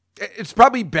 it's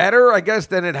probably better, I guess,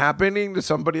 than it happening to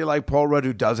somebody like Paul Rudd,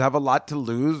 who does have a lot to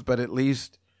lose, but at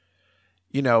least,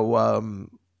 I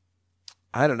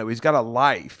don't know, he's got a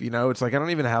life, it's like I don't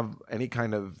even have any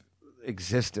kind of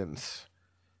existence,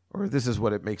 or this is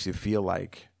what it makes you feel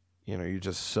like, you're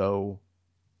just so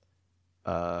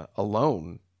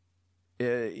alone,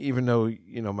 even though,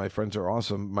 my friends are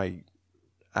awesome,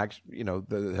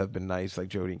 that have been nice, like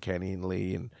Jody and Kenny and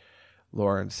Lee and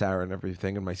Laura and Sarah and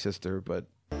everything, and my sister, but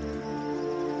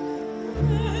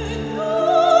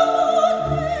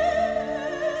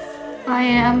I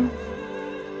am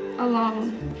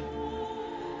alone.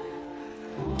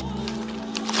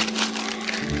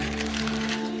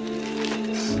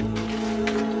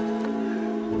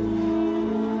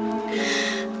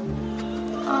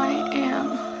 I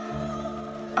am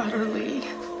utterly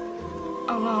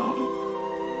alone.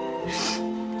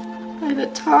 By the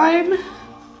time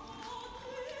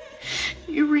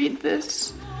you read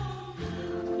this,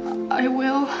 I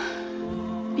will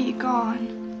be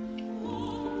gone.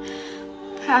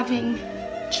 Having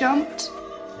jumped,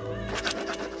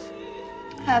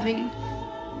 having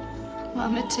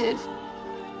plummeted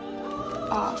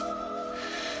off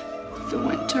the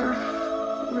Winter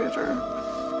River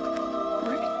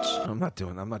Bridge. I'm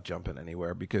not jumping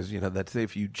anywhere because, that's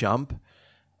if you jump,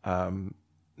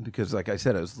 because like I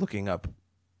said, I was looking up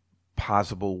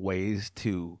possible ways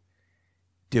to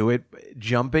do it.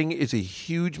 Jumping is a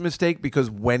huge mistake because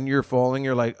when you're falling,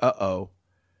 you're like, uh-oh.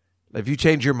 If you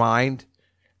change your mind,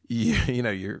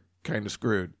 you're kind of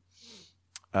screwed.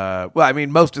 Well, I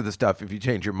mean, most of the stuff, if you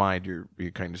change your mind, you're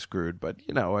kind of screwed. But,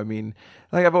 I mean,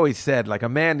 like I've always said, like a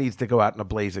man needs to go out in a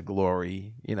blaze of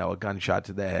glory, a gunshot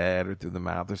to the head or through the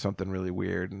mouth or something really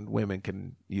weird. And women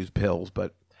can use pills.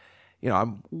 But,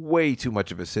 I'm way too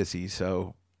much of a sissy.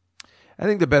 So I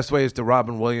think the best way is to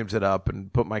Robin Williams it up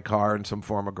and put my car in some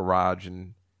form of garage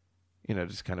and,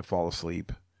 just kind of fall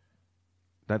asleep.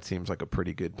 That seems like a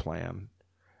pretty good plan.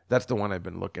 That's the one I've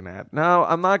been looking at. No,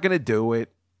 I'm not going to do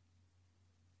it.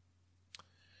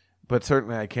 But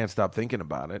certainly I can't stop thinking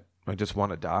about it. I just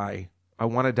want to die. I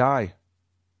want to die.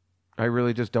 I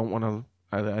really just don't want to.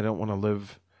 I don't want to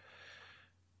live.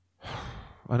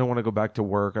 I don't want to go back to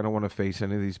work. I don't want to face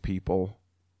any of these people.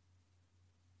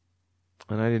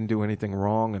 And I didn't do anything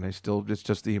wrong. And it's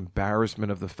just the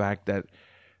embarrassment of the fact that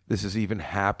this has even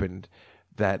happened.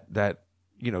 That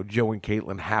Joe and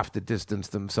Caitlin have to distance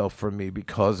themselves from me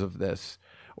because of this.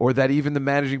 Or that even the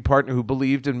managing partner who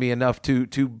believed in me enough to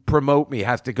promote me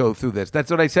has to go through this.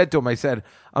 That's what I said to him. I said,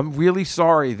 I'm really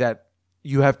sorry that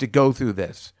you have to go through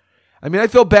this. I mean, I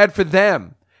feel bad for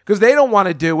them because they don't want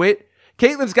to do it.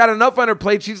 Caitlin's got enough on her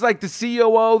plate. She's like the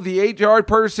COO, the HR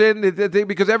person,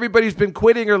 because everybody's been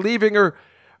quitting or leaving or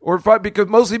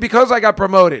mostly because I got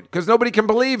promoted, because nobody can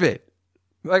believe it.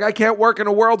 Like, I can't work in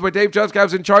a world where Dave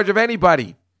Juskow's in charge of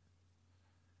anybody.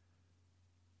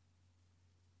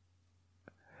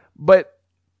 But,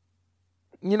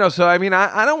 so, I mean,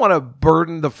 I don't want to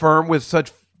burden the firm with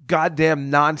such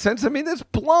goddamn nonsense. I mean, this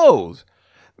blows.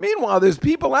 Meanwhile, there's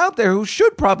people out there who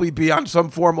should probably be on some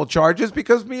formal charges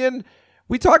because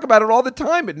we talk about it all the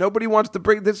time, but nobody wants to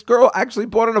bring. This girl actually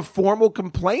brought in a formal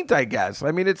complaint, I guess.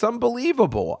 I mean, it's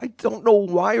unbelievable. I don't know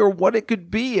why or what it could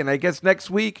be. And I guess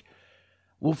next week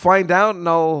we'll find out and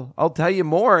I'll tell you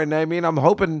more. And I mean, I'm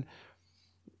hoping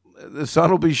the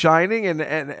sun will be shining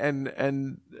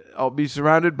and I'll be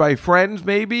surrounded by friends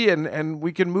maybe and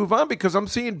we can move on, because I'm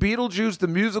seeing Beetlejuice the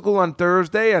musical on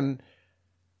Thursday, and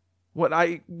what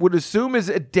I would assume is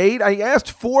a date. I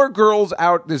asked 4 girls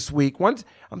out this week. Once,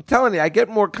 I'm telling you, I get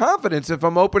more confidence if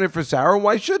I'm opening for Sarah.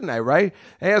 Why shouldn't I, right?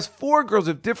 I asked 4 girls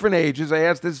of different ages. I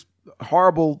asked this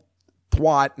horrible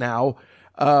twat now.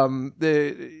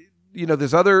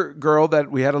 This other girl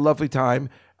that we had a lovely time.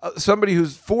 somebody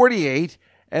who's 48,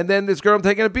 and then this girl I'm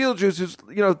taking at Beetlejuice who's,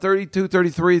 32,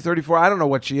 33, 34. I don't know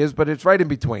what she is, but it's right in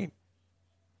between.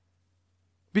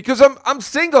 Because I'm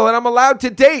single and I'm allowed to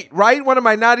date, right? When am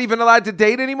I not even allowed to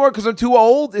date anymore because I'm too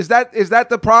old? Is that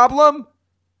the problem?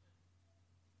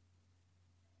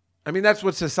 I mean, that's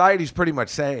what society's pretty much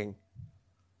saying.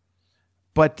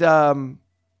 But now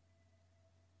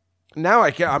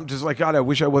I'm just like, God, I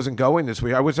wish I wasn't going this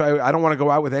week. I don't want to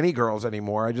go out with any girls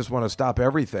anymore. I just want to stop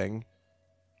everything.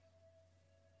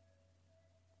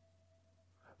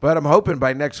 But I'm hoping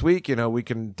by next week, we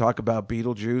can talk about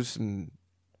Beetlejuice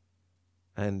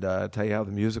and tell you how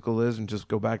the musical is and just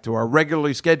go back to our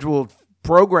regularly scheduled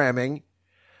programming.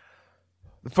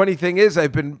 The funny thing is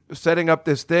I've been setting up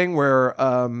this thing where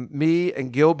me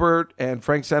and Gilbert and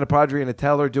Frank Santapadre and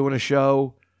Attell are doing a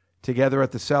show together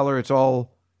at the Cellar.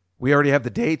 We already have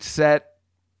the dates set.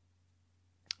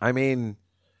 I mean,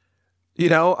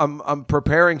 I'm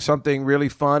preparing something really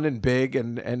fun and big,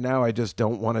 and now I just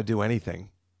don't want to do anything,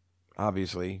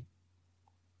 obviously.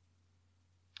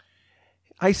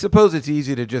 I suppose it's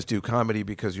easy to just do comedy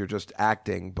because you're just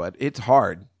acting, but it's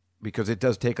hard because it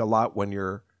does take a lot when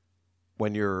you're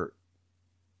in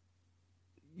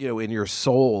your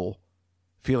soul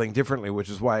feeling differently, which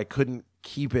is why I couldn't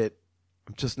keep it.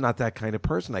 I'm just not that kind of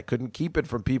person. I couldn't keep it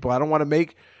from people. I don't want to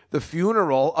make the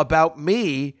funeral about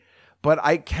me, but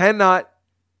I cannot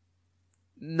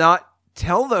not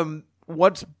tell them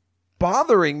what's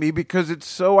bothering me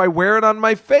because I wear it on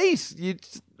my face.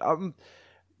 I'm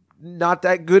not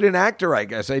that good an actor, I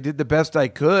guess. I did the best I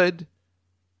could,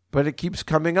 but it keeps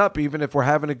coming up. Even if we're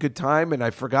having a good time and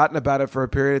I've forgotten about it for a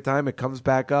period of time, it comes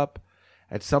back up.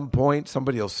 At some point,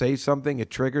 somebody will say something,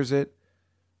 it triggers it.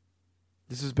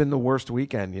 This has been the worst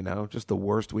weekend, just the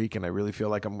worst weekend. I really feel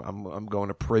like I'm going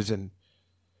to prison.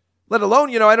 Let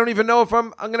alone, I don't even know if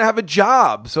I'm going to have a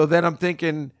job. So then I'm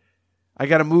thinking I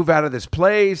got to move out of this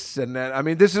place. And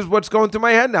then, this is what's going through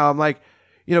my head now. I'm like,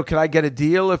 can I get a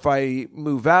deal if I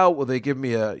move out? Will they give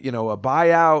me a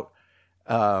buyout?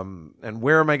 And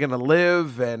where am I going to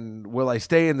live? And will I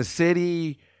stay in the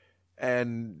city?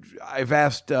 And I've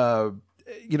asked, are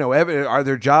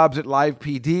there jobs at Live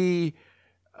PD?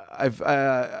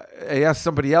 I asked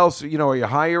somebody else, are you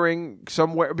hiring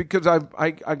somewhere? Because I'm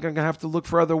going to have to look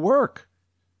for other work.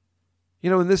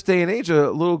 In this day and age,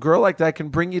 a little girl like that can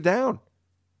bring you down.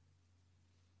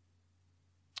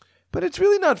 But it's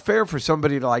really not fair for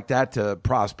somebody like that to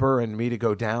prosper and me to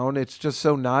go down. It's just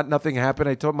so not. Nothing happened.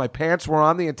 I told him my pants were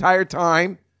on the entire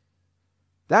time.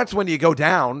 That's when you go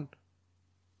down.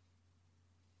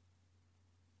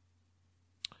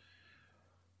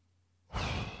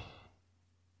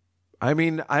 I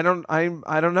don't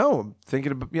know. I'm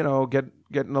thinking of,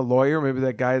 getting a lawyer. Maybe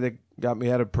that guy that got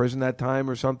me out of prison that time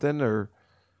or something. Or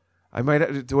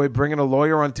do I bring in a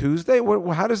lawyer on Tuesday?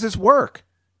 How does this work?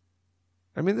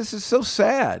 This is so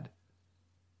sad.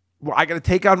 Well, I got to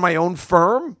take on my own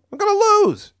firm? I'm going to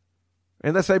lose.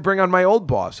 Unless I bring on my old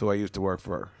boss who I used to work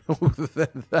for.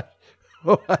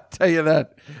 I tell you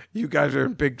that. You guys are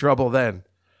in big trouble then.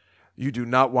 You do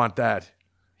not want that.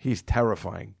 He's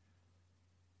terrifying.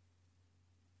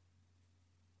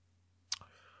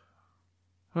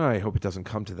 I hope it doesn't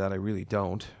come to that. I really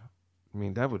don't.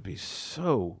 That would be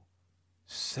so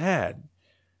sad.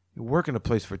 You work in a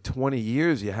place for 20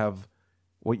 years. You have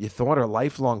what you thought are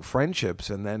lifelong friendships,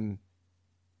 and then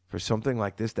for something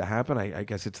like this to happen, I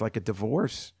guess it's like a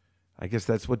divorce. I guess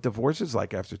that's what divorce is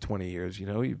like after 20 years.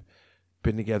 You've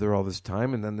been together all this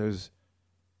time, and then there's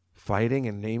fighting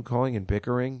and name-calling and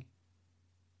bickering.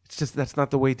 It's just that's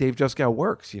not the way Dave Juskow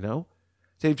works,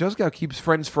 Dave Juskow keeps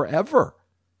friends forever.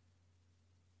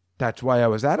 That's why I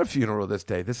was at a funeral this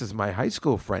day. This is my high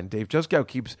school friend. Dave Juskow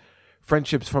keeps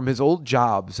friendships from his old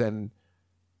jobs and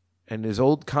his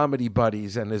old comedy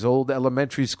buddies and his old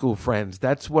elementary school friends.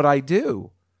 That's what I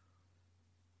do.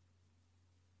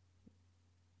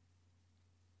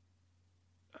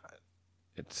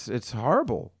 It's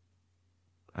horrible.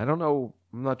 I don't know.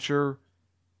 I'm not sure.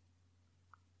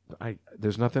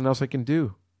 There's nothing else I can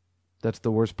do. That's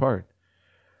the worst part.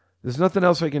 There's nothing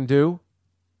else I can do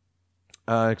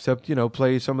except,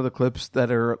 play some of the clips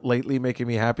that are lately making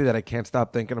me happy that I can't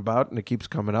stop thinking about, and it keeps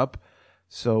coming up.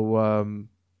 So,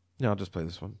 I'll just play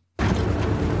this one.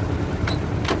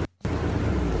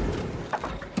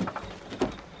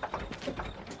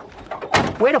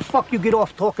 Where the fuck you get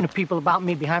off talking to people about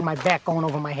me behind my back going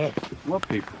over my head? What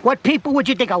people? What people would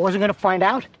you think? I wasn't going to find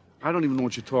out? I don't even know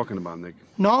what you're talking about, Nick.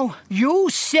 No? You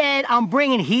said I'm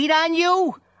bringing heat on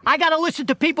you? I gotta listen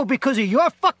to people because of your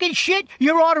fucking shit?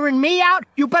 You're ordering me out?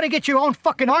 You better get your own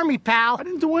fucking army, pal. I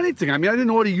didn't do anything. I mean, I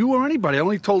didn't order you or anybody. I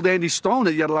only told Andy Stone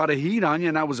that you had a lot of heat on you,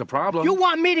 and that was a problem. You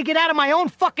want me to get out of my own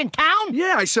fucking town?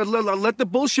 Yeah, I said let the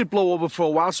bullshit blow over for a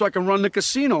while so I can run the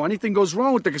casino. Anything goes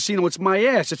wrong with the casino, it's my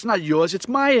ass. It's not yours, it's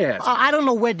my ass. I don't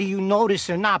know whether you know this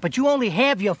or not, but you only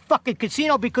have your fucking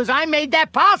casino because I made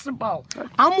that possible.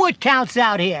 I'm what counts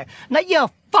out here, not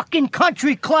your fucking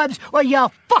country clubs or your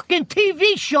fucking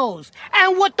TV shows.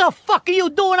 And what the fuck are you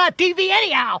doing on TV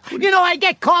anyhow? You know, I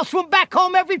get calls from back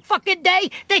home every fucking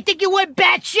day. They think you went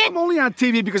batshit. I'm only on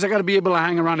TV because I gotta be able to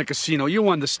hang around the casino. You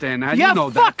understand that. You know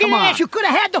that. fucking Come on. ass. You could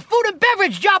have had the food and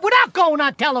beverage job without going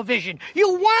on television.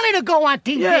 You wanted to go on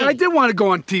TV. Yeah, I did want to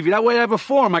go on TV. That way I have a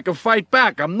forum. I can fight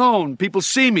back. I'm known. People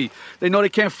see me. They know they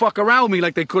can't fuck around with me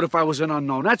like they could if I was an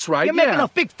unknown. That's right, You're making a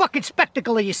big fucking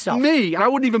spectacle of yourself. Me? I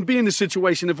wouldn't even be in this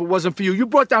situation if it wasn't for you. You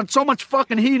brought down so much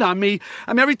fucking heat on me.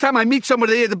 I mean, every time I meet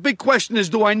somebody, the big question is,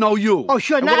 do I know you? Oh,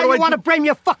 sure. And Now what you want to blame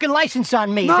your fucking license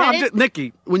on me. No, Is that it?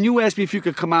 Nikki, when you asked me if you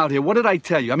could come out here, what did I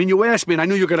tell you? I mean, you asked me, and I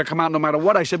knew you were going to come out no matter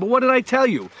what I said, but what did I tell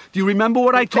you? Do you remember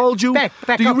what I told you? Back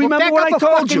Do you up, remember back what up I a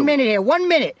told fucking you? minute here. 1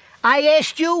 minute. I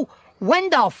asked you,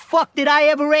 when the fuck did I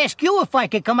ever ask you if I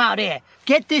could come out here?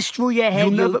 Get this through your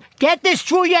head, you. Get this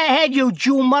through your head, you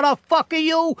Jew motherfucker,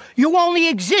 you. You only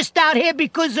exist out here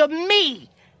because of me.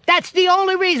 That's the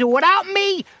only reason. Without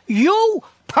me, you,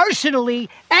 personally,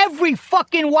 every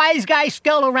fucking wise guy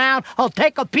still around will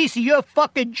take a piece of your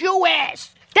fucking Jew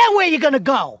ass. Then where you gonna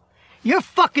go? Your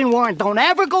fucking warrant don't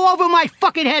ever go over my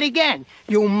fucking head again,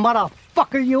 you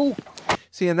motherfucker, you.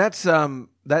 See, and that's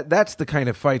the kind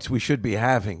of fights we should be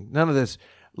having. None of this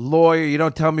lawyer, you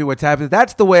don't tell me what's happening.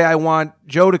 That's the way I want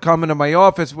Joe to come into my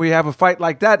office. We have a fight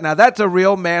like that. Now, that's a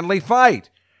real manly fight.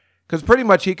 Because pretty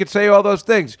much he could say all those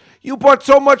things. You brought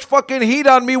so much fucking heat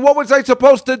on me. What was I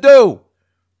supposed to do?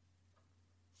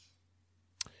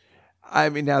 I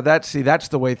mean, now that's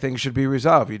the way things should be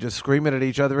resolved. You just scream it at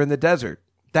each other in the desert.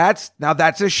 That's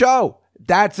a show.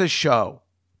 That's a show.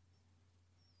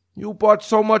 You brought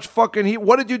so much fucking heat.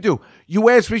 What did you do? You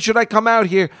asked me, should I come out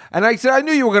here? And I said, I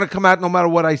knew you were going to come out no matter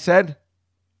what I said.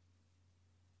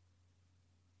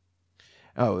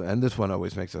 Oh, and this one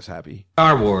always makes us happy.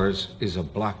 Star Wars is a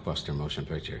blockbuster motion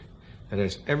picture. It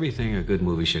has everything a good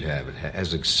movie should have. It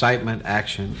has excitement,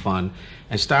 action, fun,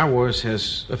 and Star Wars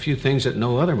has a few things that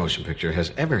no other motion picture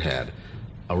has ever had.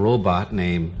 A robot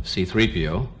named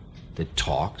C-3PO that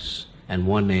talks, and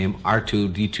one named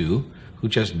R2-D2 who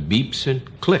just beeps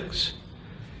and clicks.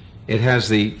 It has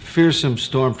the fearsome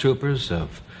stormtroopers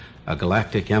of a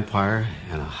galactic empire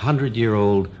and a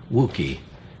 100-year-old Wookiee,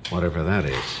 whatever that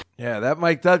is. Yeah, that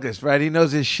Mike Douglas, right? He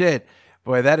knows his shit.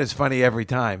 Boy, that is funny every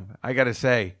time. I got to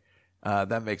say,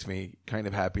 that makes me kind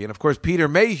of happy. And, of course, Peter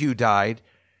Mayhew died,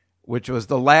 which was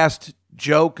the last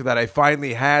joke that I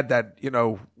finally had that,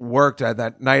 worked.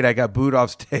 That night I got booed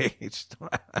off stage.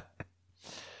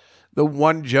 The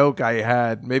one joke I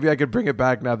had. Maybe I could bring it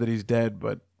back now that he's dead,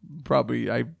 but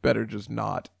probably I better just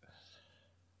not.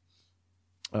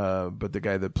 But the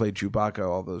guy that played Chewbacca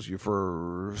all those years,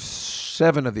 for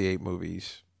 7 of the 8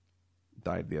 movies,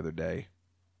 died the other day.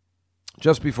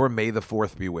 Just before May the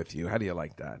 4th be with you. How do you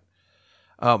like that?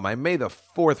 Oh, my May the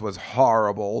 4th was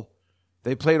horrible.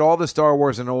 They played all the Star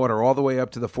Wars in order all the way up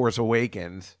to The Force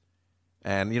Awakens.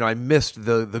 And, I missed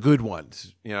the good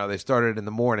ones. They started in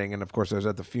the morning, and, of course, I was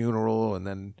at the funeral, and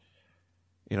then,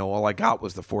 all I got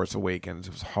was The Force Awakens.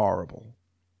 It was horrible.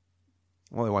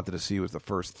 All I wanted to see was the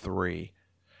first 3.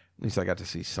 At least I got to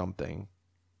see something.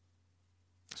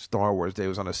 Star Wars Day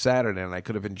was on a Saturday, and I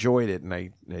could have enjoyed it, and I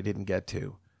didn't get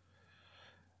to.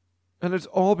 And it's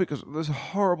all because of this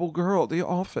horrible girl at the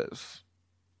office.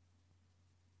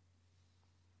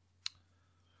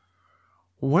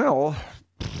 Well,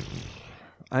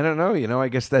 I don't know. I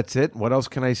guess that's it. What else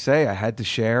can I say? I had to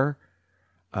share.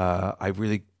 I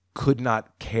really could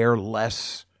not care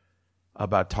less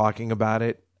about talking about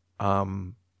it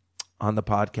on the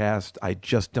podcast. I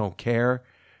just don't care.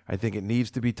 I think it needs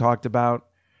to be talked about.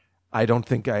 I don't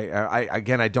think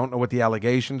I don't know what the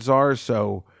allegations are.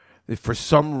 So if for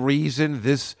some reason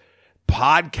this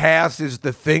podcast is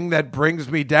the thing that brings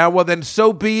me down, well, then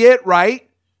so be it, right?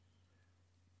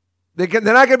 They're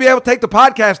not going to be able to take the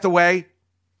podcast away.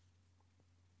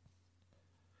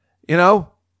 I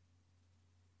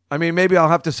mean, maybe I'll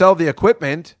have to sell the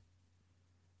equipment,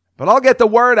 but I'll get the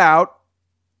word out.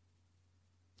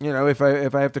 If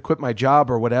I have to quit my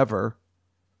job or whatever.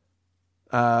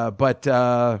 But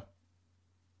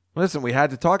listen, we had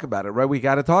to talk about it, right? We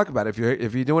got to talk about it.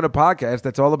 If you're doing a podcast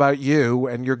that's all about you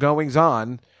and your goings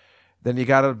on, then you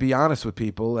got to be honest with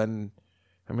people. And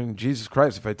I mean, Jesus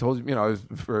Christ, if I told you,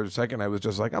 for a second I was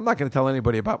just like, I'm not going to tell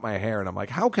anybody about my hair. And I'm like,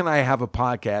 how can I have a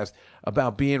podcast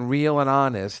about being real and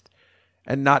honest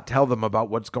and not tell them about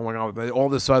what's going on? All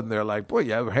of a sudden they're like, boy,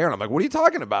 you have hair. And I'm like, what are you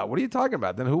talking about? What are you talking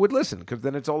about? Then who would listen? Because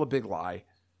then it's all a big lie.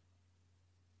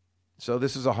 So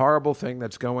this is a horrible thing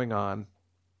that's going on.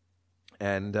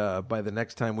 And by the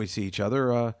next time we see each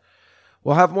other,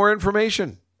 we'll have more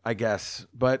information, I guess.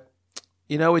 But,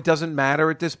 it doesn't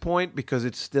matter at this point because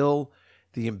it's still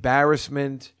the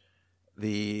embarrassment,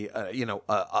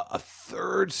 a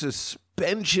third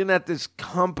suspension at this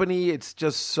company. It's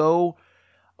just so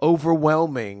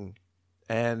overwhelming.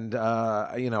 And,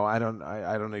 I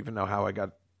don't even know how I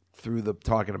got through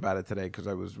talking about it today because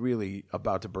I was really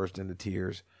about to burst into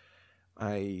tears.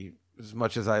 As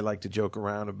much as I like to joke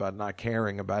around about not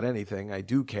caring about anything, I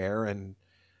do care. And,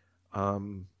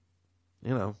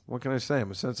 what can I say? I'm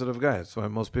a sensitive guy. That's why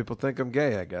most people think I'm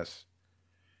gay, I guess.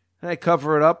 I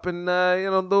cover it up and,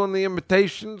 doing the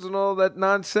imitations and all that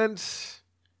nonsense.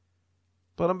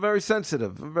 But I'm very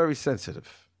sensitive.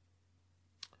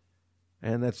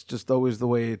 And that's just always the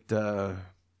way it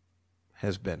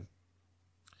has been.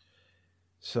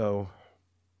 So,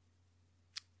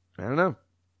 I don't know.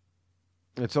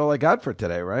 That's all I got for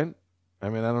today, right? I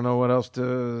mean, I don't know what else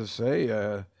to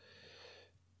say.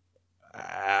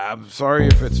 I'm sorry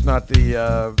if it's not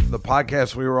the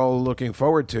podcast we were all looking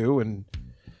forward to, and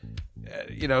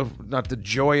not the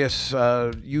joyous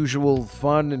usual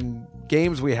fun and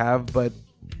games we have. But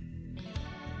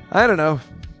I don't know.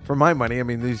 For my money, I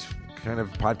mean, these kind of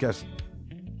podcasts,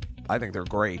 I think they're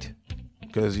great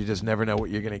because you just never know what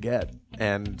you're going to get,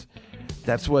 and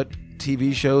that's what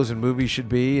TV shows and movies should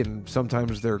be, and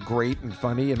sometimes they're great and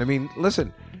funny. And I mean,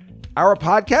 listen, our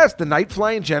podcast, The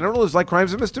Nightfly in general, is like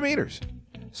Crimes and Misdemeanors.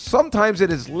 Sometimes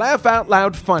it is laugh out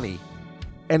loud funny,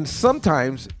 and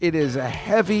sometimes it is a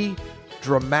heavy,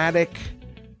 dramatic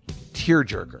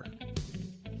tearjerker.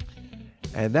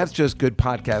 And that's just good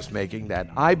podcast making that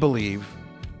I believe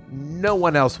no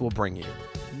one else will bring you.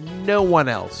 No one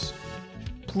else.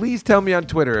 Please tell me on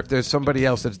Twitter if there's somebody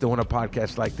else that's doing a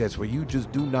podcast like this where you just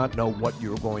do not know what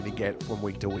you're going to get from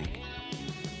week to week.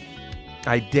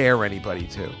 I dare anybody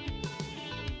to.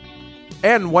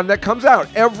 And one that comes out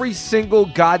every single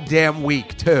goddamn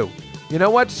week, too. You know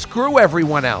what? Screw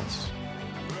everyone else.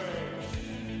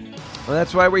 Well,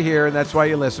 that's why we're here, and that's why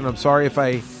you listen. I'm sorry if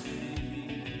I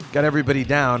got everybody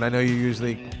down. I know you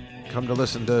usually come to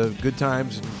listen to good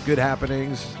times and good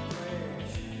happenings,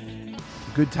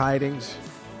 good tidings.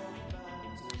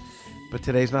 But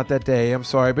today's not that day. I'm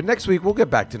sorry. But next week, we'll get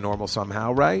back to normal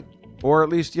somehow, right? Or at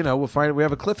least, we'll find we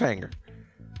have a cliffhanger.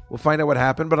 We'll find out what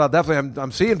happened. But I'll definitely,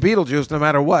 I'm seeing Beetlejuice no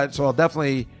matter what. So I'll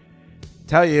definitely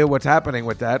tell you what's happening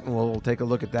with that. And we'll take a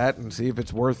look at that and see if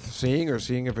it's worth seeing or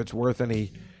seeing if it's worth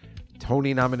any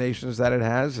Tony nominations that it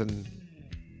has. And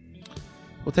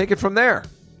we'll take it from there.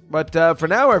 But for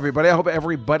now, everybody, I hope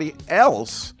everybody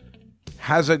else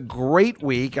has a great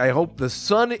week. I hope the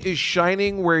sun is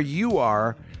shining where you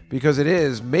are, because it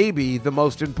is maybe the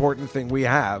most important thing we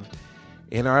have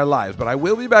in our lives. But I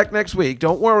will be back next week.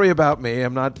 Don't worry about me.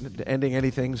 I'm not ending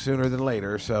anything sooner than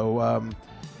later. So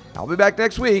I'll be back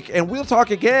next week, and we'll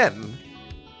talk again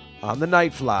on The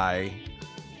Nightfly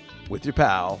with your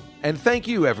pal. And thank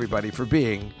you, everybody, for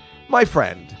being my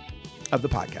friend of the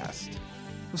podcast.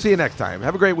 We'll see you next time.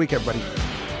 Have a great week, everybody.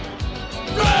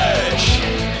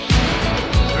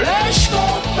 Let's go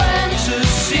back.